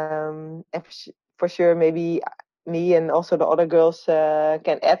 And for sure, maybe me and also the other girls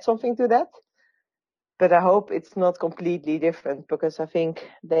can add something to that. But I hope it's not completely different, because I think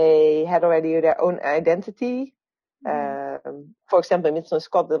they had already their own identity For example, in Midland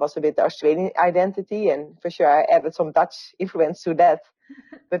Scott, that was a bit the Australian identity, and for sure I added some Dutch influence to that.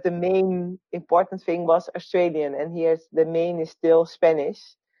 But the main important thing was Australian, and here's the main is still Spanish.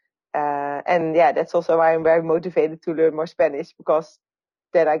 And yeah, that's also why I'm very motivated to learn more Spanish, because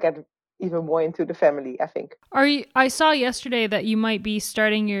then I get even more into the family, I think. I saw yesterday that you might be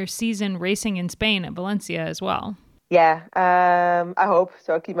starting your season racing in Spain at Valencia as well. Yeah, I hope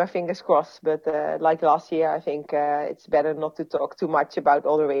so. I keep my fingers crossed. But like last year, I think it's better not to talk too much about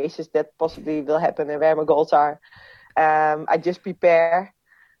all the races that possibly will happen and where my goals are. I just prepare,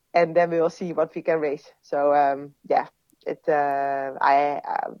 and then we will see what we can race. So yeah,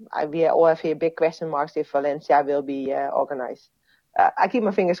 we all have here big question marks if Valencia will be organized. I keep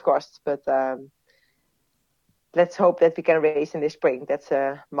my fingers crossed, but let's hope that we can race in the spring. That's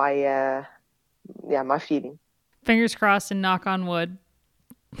my feeling. Fingers crossed and knock on wood.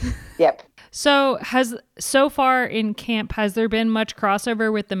 Yep. So far in camp, has there been much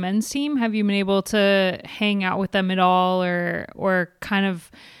crossover with the men's team? Have you been able to hang out with them at all, or kind of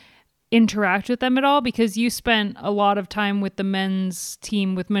interact with them at all? Because you spent a lot of time with the men's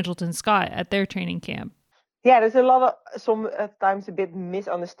team with Mitchelton Scott at their training camp. Yeah, there's a lot of sometimes a bit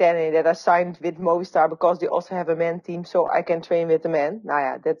misunderstanding that I signed with Movistar because they also have a men team, so I can train with the men. Now,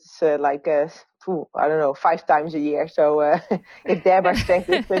 yeah, that's I don't know, 5 times a year. So if their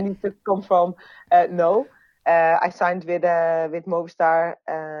perspective needs to come from, no. I signed with Movistar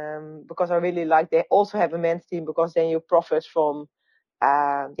because I really like they also have a men's team, because then you profit from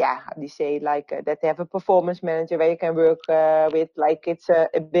how do you say, that they have a performance manager where you can work with, like it's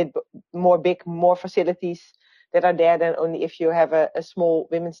a bit more facilities that are there than only if you have a small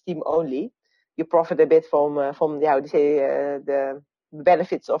women's team only. You profit a bit from the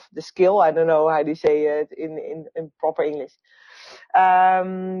benefits of the skill. I don't know how do you say it in proper English.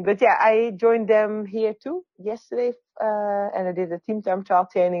 But yeah, I joined them here too yesterday, and I did a team time trial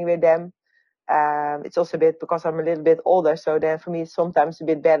training with them. It's also a bit because I'm a little bit older, so then for me it's sometimes a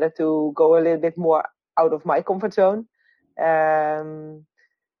bit better to go a little bit more out of my comfort zone.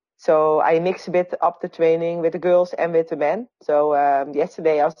 So I mix a bit up the training with the girls and with the men. So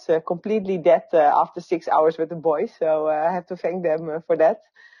yesterday I was completely dead after 6 hours with the boys, so I have to thank them for that,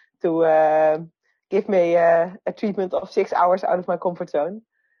 to give me a treatment of 6 hours out of my comfort zone.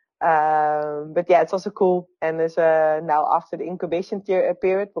 But yeah, it's also cool. And there's now after the incubation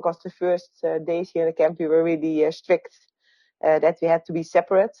period, because the first days here in the camp we were really strict that we had to be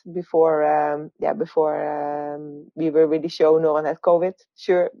separate before we were really sure no one had COVID.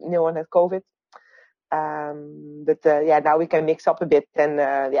 Now we can mix up a bit, and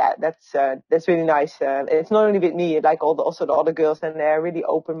that's really nice. It's not only with me, like also the other girls, and they're really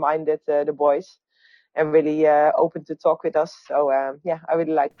open-minded, the boys, and really open to talk with us. So I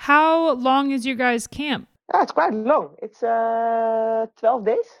really like it. How long is your guys' camp? It's quite long. It's 12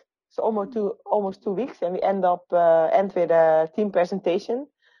 days. It's almost 2 weeks, and we end with a team presentation.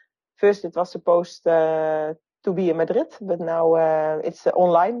 First, it was supposed to be in Madrid, but now it's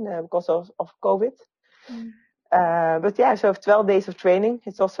online because of COVID. So 12 days of training.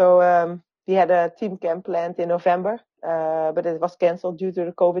 It's also we had a team camp planned in November, but it was cancelled due to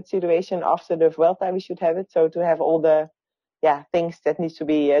the COVID situation. After the Vuelta, we should have it. So to have all the things that needs to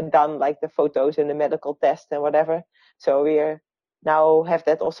be done, like the photos and the medical test and whatever. So we're now have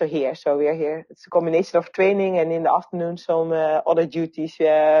that also here. So we are here. It's a combination of training and in the afternoon some other duties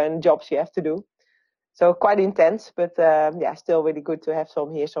and jobs you have to do. So quite intense, but still really good to have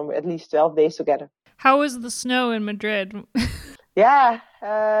some at least 12 days together. How was the snow in Madrid?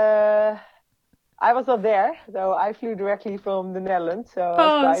 I was not there, so I flew directly from the Netherlands. So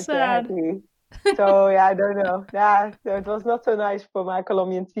I was quite happy. So I don't know. So it was not so nice for my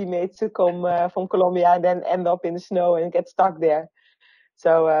Colombian teammates to come from Colombia and then end up in the snow and get stuck there.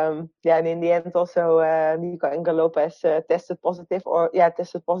 So and in the end also Nico Engel Lopez tested positive,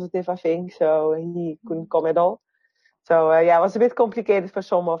 I think. So he couldn't come at all. So it was a bit complicated for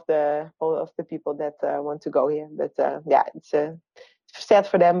some of the people that want to go here. But it's sad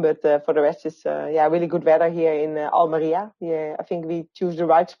for them. But for the rest, it's really good weather here in Almeria. Yeah, I think we choose the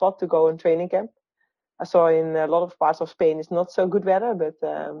right spot to go on training camp. I saw in a lot of parts of Spain it's not so good weather, but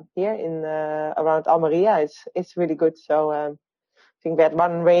here in around Almeria it's really good. So I think we had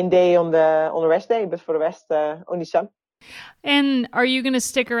one rain day on the rest day, but for the rest only sun. And are you going to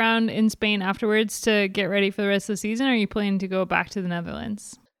stick around in Spain afterwards to get ready for the rest of the season, or are you planning to go back to the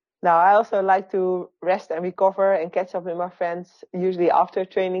Netherlands? No, I also like to rest and recover and catch up with my friends, usually after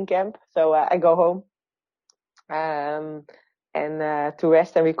training camp. So I go home and to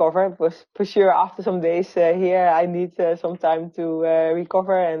rest and recover. But for sure, after some days here, I need some time to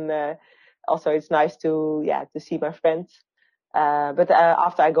recover and also it's nice to see my friends. But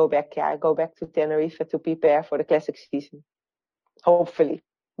after I go back to Tenerife to prepare for the classic season, hopefully.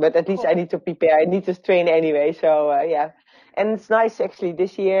 But at least I need to prepare. I need to train anyway. So and it's nice actually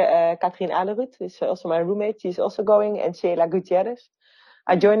this year. Katrien Alerud is also my roommate. She's also going, and Sheila Gutierrez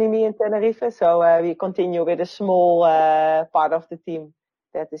are joining me in Tenerife. So we continue with a small part of the team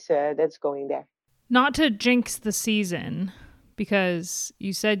that's going there. Not to jinx the season, because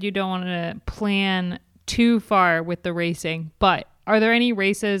you said you don't want to plan too far with the racing, but are there any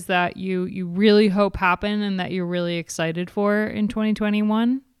races that you really hope happen and that you're really excited for in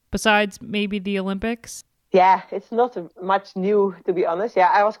 2021, besides maybe the Olympics? Yeah, it's not much new, to be honest.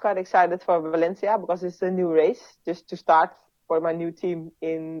 Yeah, I was quite excited for Valencia because it's a new race, just to start for my new team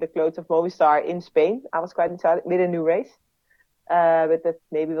in the clothes of Movistar in Spain. I was quite excited with a new race. But that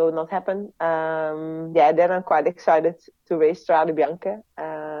maybe will not happen. Then I'm quite excited to race Strade Bianche.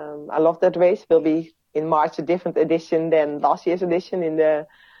 I love that race. Will be in March a different edition than last year's edition in the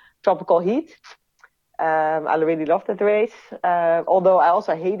tropical heat. I really love that race. Although I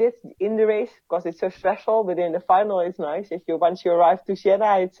also hate it in the race because it's so stressful. But in the final, it's nice. Once you arrive to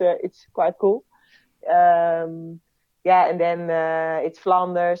Siena, it's quite cool. And then it's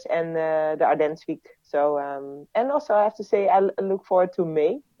Flanders and the Ardennes week. So and also I have to say I look forward to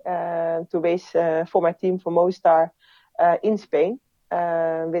May to race for my team for Movistar in Spain.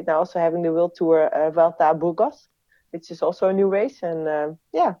 With now also having the World Tour Vuelta a Burgos, which is also a new race. And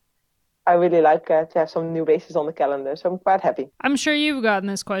I really like to have some new races on the calendar. So I'm quite happy. I'm sure you've gotten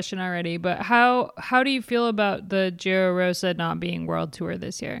this question already, but how do you feel about the Giro Rosa not being World Tour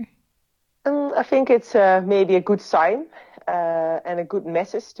this year? I think it's maybe a good sign and a good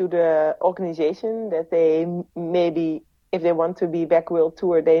message to the organization that they maybe, if they want to be back World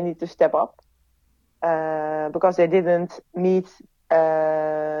Tour, they need to step up because they didn't meet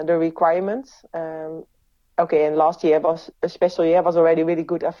the requirements. And last year was a special year, was already really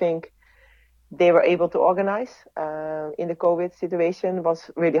good. I think they were able to organize in the COVID situation.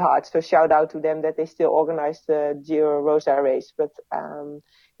 Was really hard. So shout out to them that they still organized the Giro Rosa race. But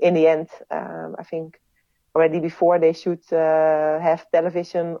in the end, I think already before they should have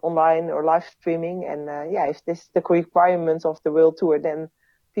television online or live streaming. And if this is the requirements of the World Tour, then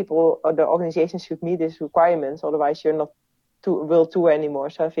people or the organization should meet these requirements. Otherwise, you're not World Tour anymore.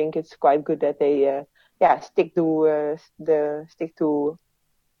 So I think it's quite good that they stick to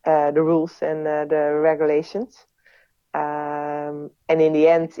the rules and the regulations. And in the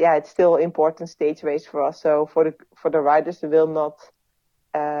end, it's still an important stage race for us. So for the riders, it will not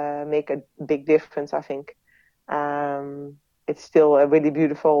make a big difference, I think. It's still a really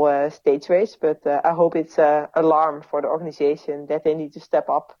beautiful stage race, but I hope it's an alarm for the organization that they need to step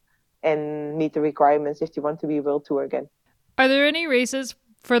up and meet the requirements if they want to be World Tour again. Are there any races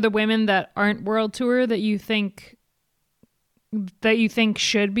for the women that aren't World Tour that you think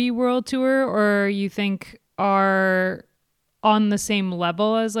should be World Tour, or you think are on the same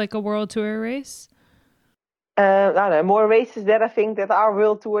level as like a World Tour race? I don't know, more races that I think that are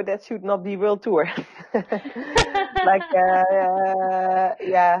World Tour that should not be World Tour. Like,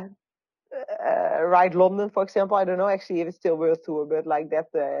 Ride London, for example. I don't know actually if it's still World Tour, but like that,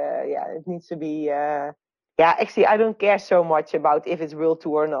 it needs to be. Actually, I don't care so much about if it's World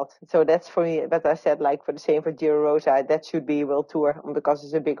Tour or not. So that's for me. But I said like for the same for Giro Rosa, that should be World Tour because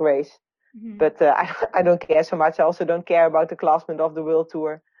it's a big race. Mm-hmm. But I don't care so much. I also don't care about the classment of the World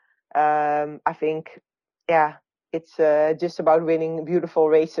Tour. I think, it's just about winning beautiful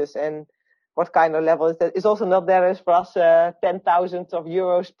races and what kind of level is that. It's also not there as for us 10,000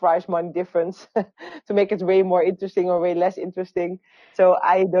 euros prize money difference to make it way more interesting or way less interesting. So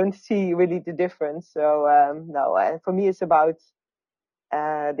I don't see really the difference. So for me it's about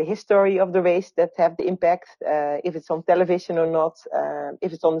the history of the race that have the impact. If it's on television or not,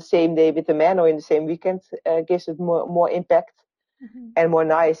 if it's on the same day with the men or in the same weekend, gives it more impact and more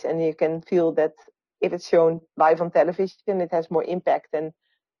nice. And you can feel that if it's shown live on television, it has more impact and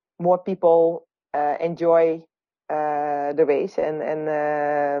more people enjoy the race and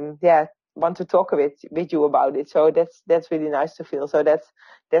want to talk with you about it. So that's really nice to feel. So that's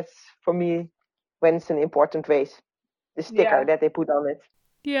for me when it's an important race, the sticker that they put on it.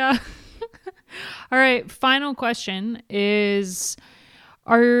 Yeah. All right. Final question is,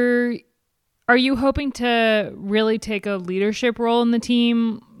 are you hoping to really take a leadership role in the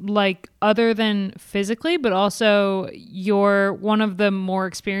team, like other than physically, but also you're one of the more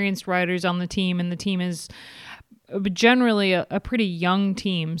experienced riders on the team, and the team is generally a pretty young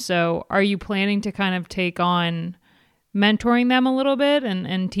team. So are you planning to kind of take on mentoring them a little bit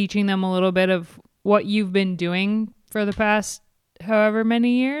and teaching them a little bit of what you've been doing for the past however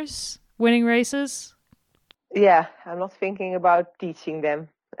many years winning races? Yeah, I'm not thinking about teaching them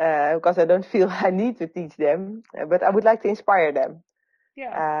because I don't feel I need to teach them, but I would like to inspire them.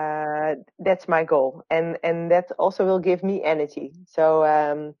 That's my goal, and that also will give me energy. So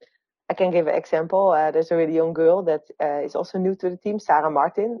I can give an example. There's a really young girl that is also new to the team, Sarah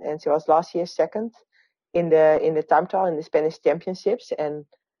Martin, and she was last year second in the time trial in the Spanish Championships. And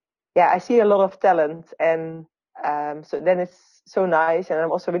yeah, I see a lot of talent, and so then it's so nice, and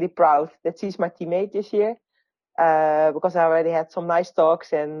I'm also really proud that she's my teammate this year because I already had some nice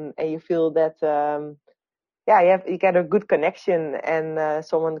talks, and you feel that you get a good connection, and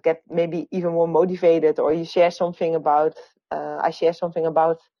someone get maybe even more motivated, or you share something about I share something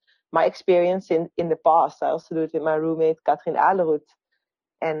about my experience in the past. I also do it with my roommate Katrien Ahlerud,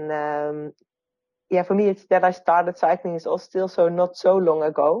 and for me it's that I started cycling is also still so not so long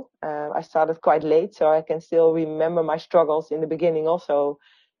ago. I started quite late, so I can still remember my struggles in the beginning also,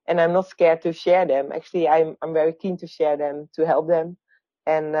 and I'm not scared to share them. Actually, I'm very keen to share them, to help them,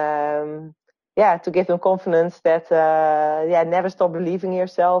 and to give them confidence that never stop believing in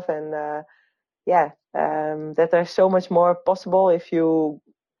yourself, and that there's so much more possible if you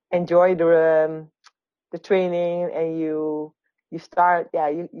enjoy the training, and you start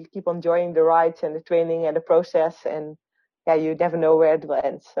you keep on enjoying the rides and the training and the process, and you never know where it will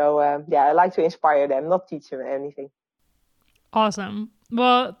end. So I like to inspire them, not teach them anything. Awesome.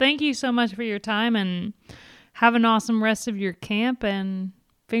 Well, thank you so much for your time, and have an awesome rest of your camp, and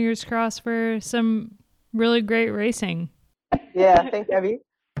fingers crossed for some really great racing. Yeah, thanks, Abby.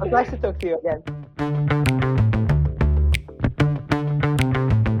 It was nice to talk to you again.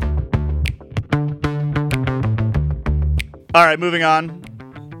 All right, moving on.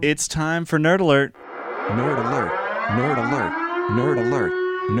 It's time for Nerd Alert. Nerd alert, nerd alert, nerd alert,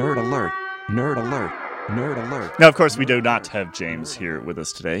 nerd alert, nerd alert, nerd alert. Now, of course, we do not have James here with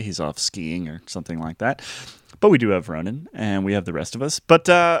us today. He's off skiing or something like that. But we do have Ronan, and we have the rest of us. But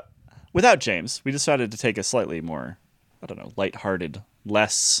without James, we decided to take a slightly more, lighthearted,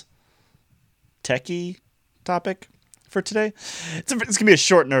 less techie topic for today. It's going to be a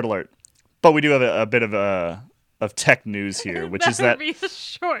short Nerd Alert. But we do have a bit of tech news here, which is that would be a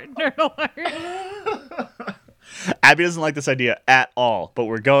short Nerd Alert. Abby doesn't like this idea at all, but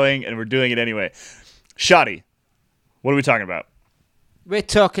we're going and we're doing it anyway. Shoddy, what are we talking about? We're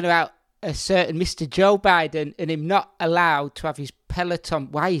talking about a certain Mr. Joe Biden and him not allowed to have his Peloton.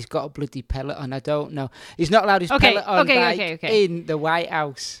 Why he's got a bloody Peloton, I don't know. He's not allowed his Peloton bike in the White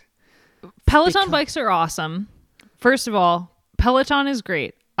House. Peloton bikes are awesome. First of all, Peloton is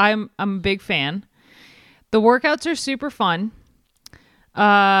great. I'm a big fan. The workouts are super fun.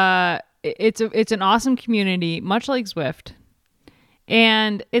 It's an awesome community, much like Zwift.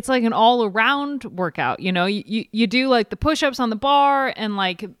 And it's like an all-around workout, you do like the push-ups on the bar, and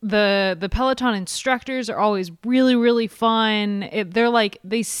like the Peloton instructors are always really, really fun.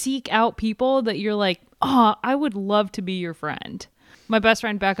 They seek out people that you're like, oh, I would love to be your friend. My best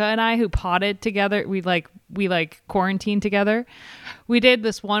friend Becca and I, who potted together, we quarantined together. We did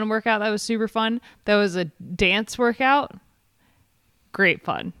this one workout that was super fun. That was a dance workout. Great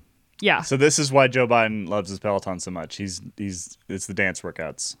fun. Yeah. So this is why Joe Biden loves his Peloton so much. It's the dance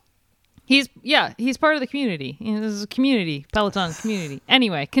workouts. He's part of the community. This is a community, Peloton community.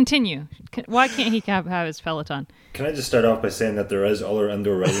 Anyway, continue. Why can't he have his Peloton? Can I just start off by saying that there is other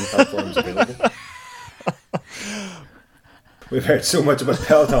indoor riding platforms available? We've heard so much about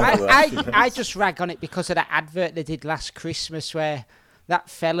Peloton for the last few minutes. I just rag on it because of that advert they did last Christmas where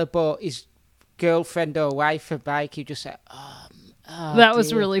that fella bought his girlfriend or wife a bike. He just said, that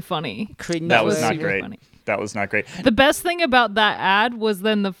was really funny. Cringe. That was not super great. Funny. That was not great. The best thing about that ad was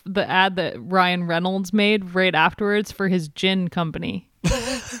then the ad that Ryan Reynolds made right afterwards for his gin company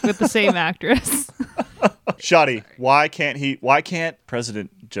with the same actress. Shoddy, why can't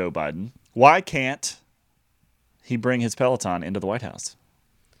President Joe Biden, why can't he bring his Peloton into the White House?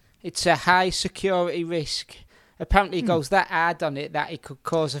 It's a high security risk. Apparently it goes that hard on it that it could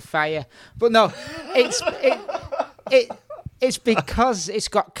cause a fire. But no, it's because it's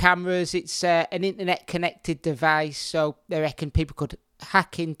got cameras, it's an internet-connected device, so they reckon people could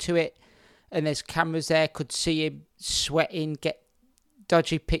hack into it, and there's cameras there, could see him sweating, get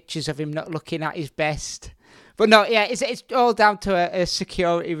dodgy pictures of him not looking at his best. But no, yeah, it's all down to a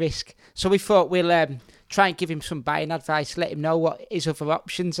security risk. So we thought we'll try and give him some buying advice, let him know what his other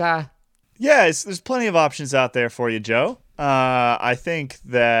options are. Yeah, there's plenty of options out there for you, Joe. I think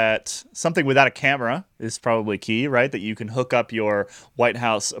that something without a camera is probably key, right? That you can hook up your White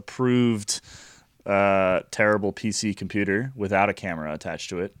House approved terrible PC computer without a camera attached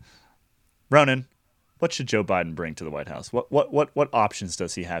to it. Ronan, What should Joe Biden bring to the White House? What options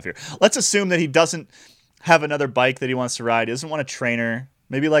does he have here? Let's assume that he doesn't have another bike that he wants to ride. He doesn't want a trainer.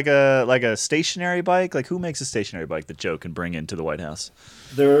 Maybe like a stationary bike. Like, who makes a stationary bike that Joe can bring into the White House?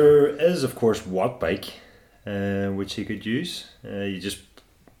 There is, of course, Wattbike, which he could use. You just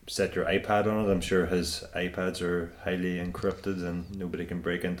set your iPad on it. I'm sure his iPads are highly encrypted and nobody can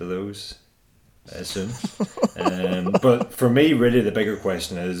break into those, I assume. But for me, really, the bigger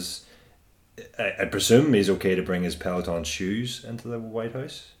question is, I presume he's okay to bring his Peloton shoes into the White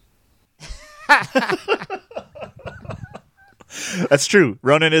House. That's true.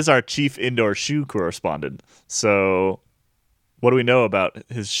 Ronan is our chief indoor shoe correspondent. So what do we know about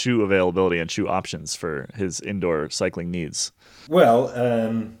his shoe availability and shoe options for his indoor cycling needs? Well,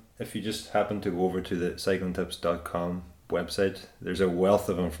 if you just happen to go over to the cyclingtips.com website, there's a wealth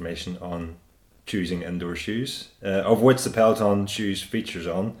of information on choosing indoor shoes, of which the Peloton shoes features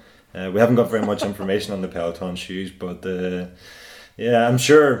on. We haven't got very much information on the Peloton shoes, but yeah, I'm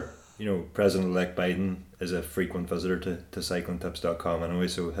sure President-elect Biden is a frequent visitor to cyclingtips.com anyway,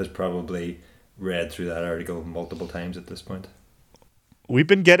 so has probably read through that article multiple times at this point. We've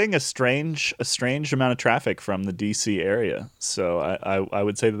been getting a strange amount of traffic from the DC area, so I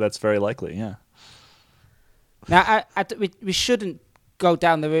would say that's very likely. Yeah. Now, we shouldn't go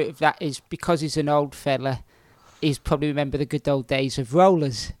down the route of that. Is because he's an old fella, he's probably remember the good old days of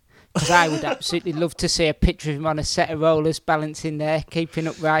rollers. Because I would absolutely love to see a picture of him on a set of rollers, balancing there, keeping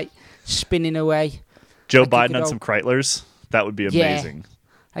upright, spinning away. Joe like Biden on some Kreitlers? That would be amazing. Yeah,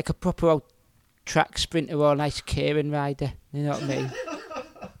 like a proper old track sprinter or a nice Kieran rider. You know what I mean?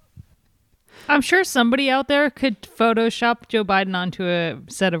 I'm sure somebody out there could Photoshop Joe Biden onto a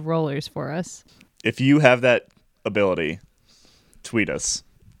set of rollers for us. If you have that ability, tweet us.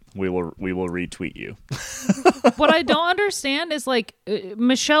 We will retweet you. What I don't understand is like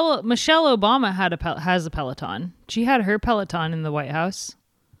Michelle Obama has a Peloton. She had her Peloton in the White House.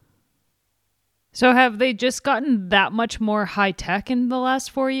 So have they just gotten that much more high tech in the last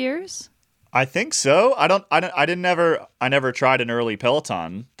 4 years? I think so. I never tried an early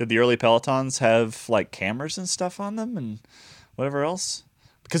Peloton. Did the early Pelotons have like cameras and stuff on them and whatever else?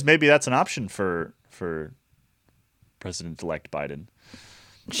 Because maybe that's an option for President-elect Biden.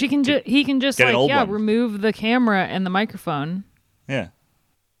 He can just remove the camera and the microphone. Yeah.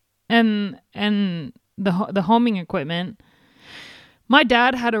 And the homing equipment. My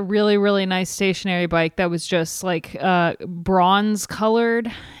dad had a really, really nice stationary bike that was just like bronze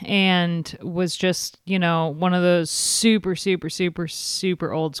colored and was just, one of those super, super, super,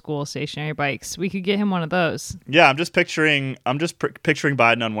 super old school stationary bikes. We could get him one of those. Yeah, I'm just picturing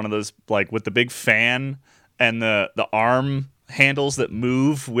Biden on one of those, like with the big fan and the arm handles that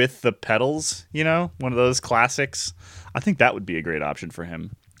move with the pedals, one of those classics. I think that would be a great option for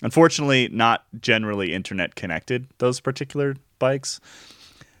him. Unfortunately, not generally internet connected, those particular bikes.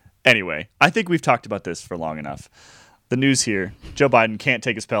 Anyway, I think we've talked about this for long enough. The news here, Joe Biden can't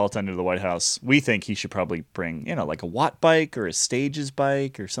take his Peloton into the White House. We think he should probably bring, like a Watt bike or a Stages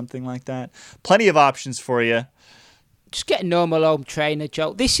bike or something like that. Plenty of options for you. Just get a normal home trainer,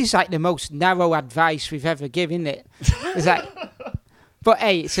 Joe. This is like the most narrow advice we've ever given it. But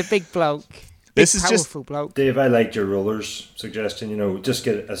hey, it's a big bloke. This is powerful bloke. Dave, I liked your rollers suggestion. Just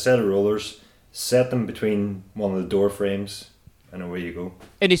get a set of rollers, set them between one of the door frames, and away you go.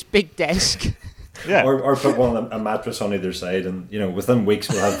 In his big desk. Yeah. Or put a mattress on either side, and within weeks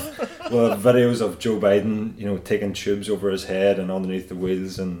we'll have videos of Joe Biden, taking tubes over his head and underneath the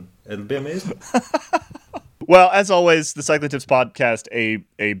wheels, and it'll be amazing. Well, as always, the Cycling Tips podcast,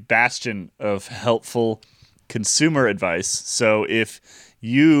 a bastion of helpful consumer advice. So if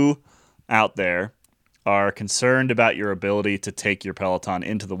you out there are concerned about your ability to take your Peloton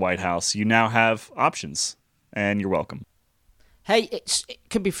into the White House, you now have options, and you're welcome. Hey, it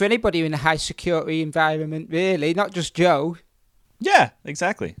can be for anybody in a high security environment, really, not just Joe. Yeah,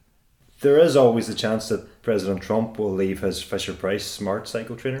 exactly. There is always the chance that President Trump will leave his Fisher-Price smart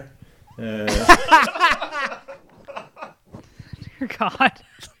cycle trainer. Dear God.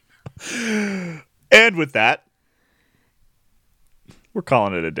 And with that, we're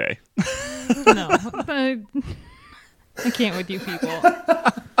calling it a day. No, I can't with you people.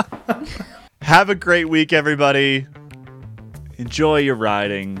 Have a great week, everybody. Enjoy your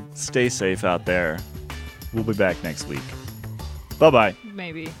riding. Stay safe out there. We'll be back next week. Bye-bye.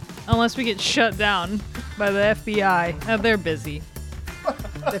 Maybe. Unless we get shut down by the FBI. They're busy.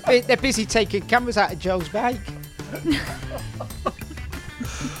 They're busy taking cameras out of Joe's bike.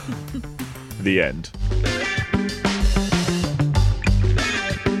 The end.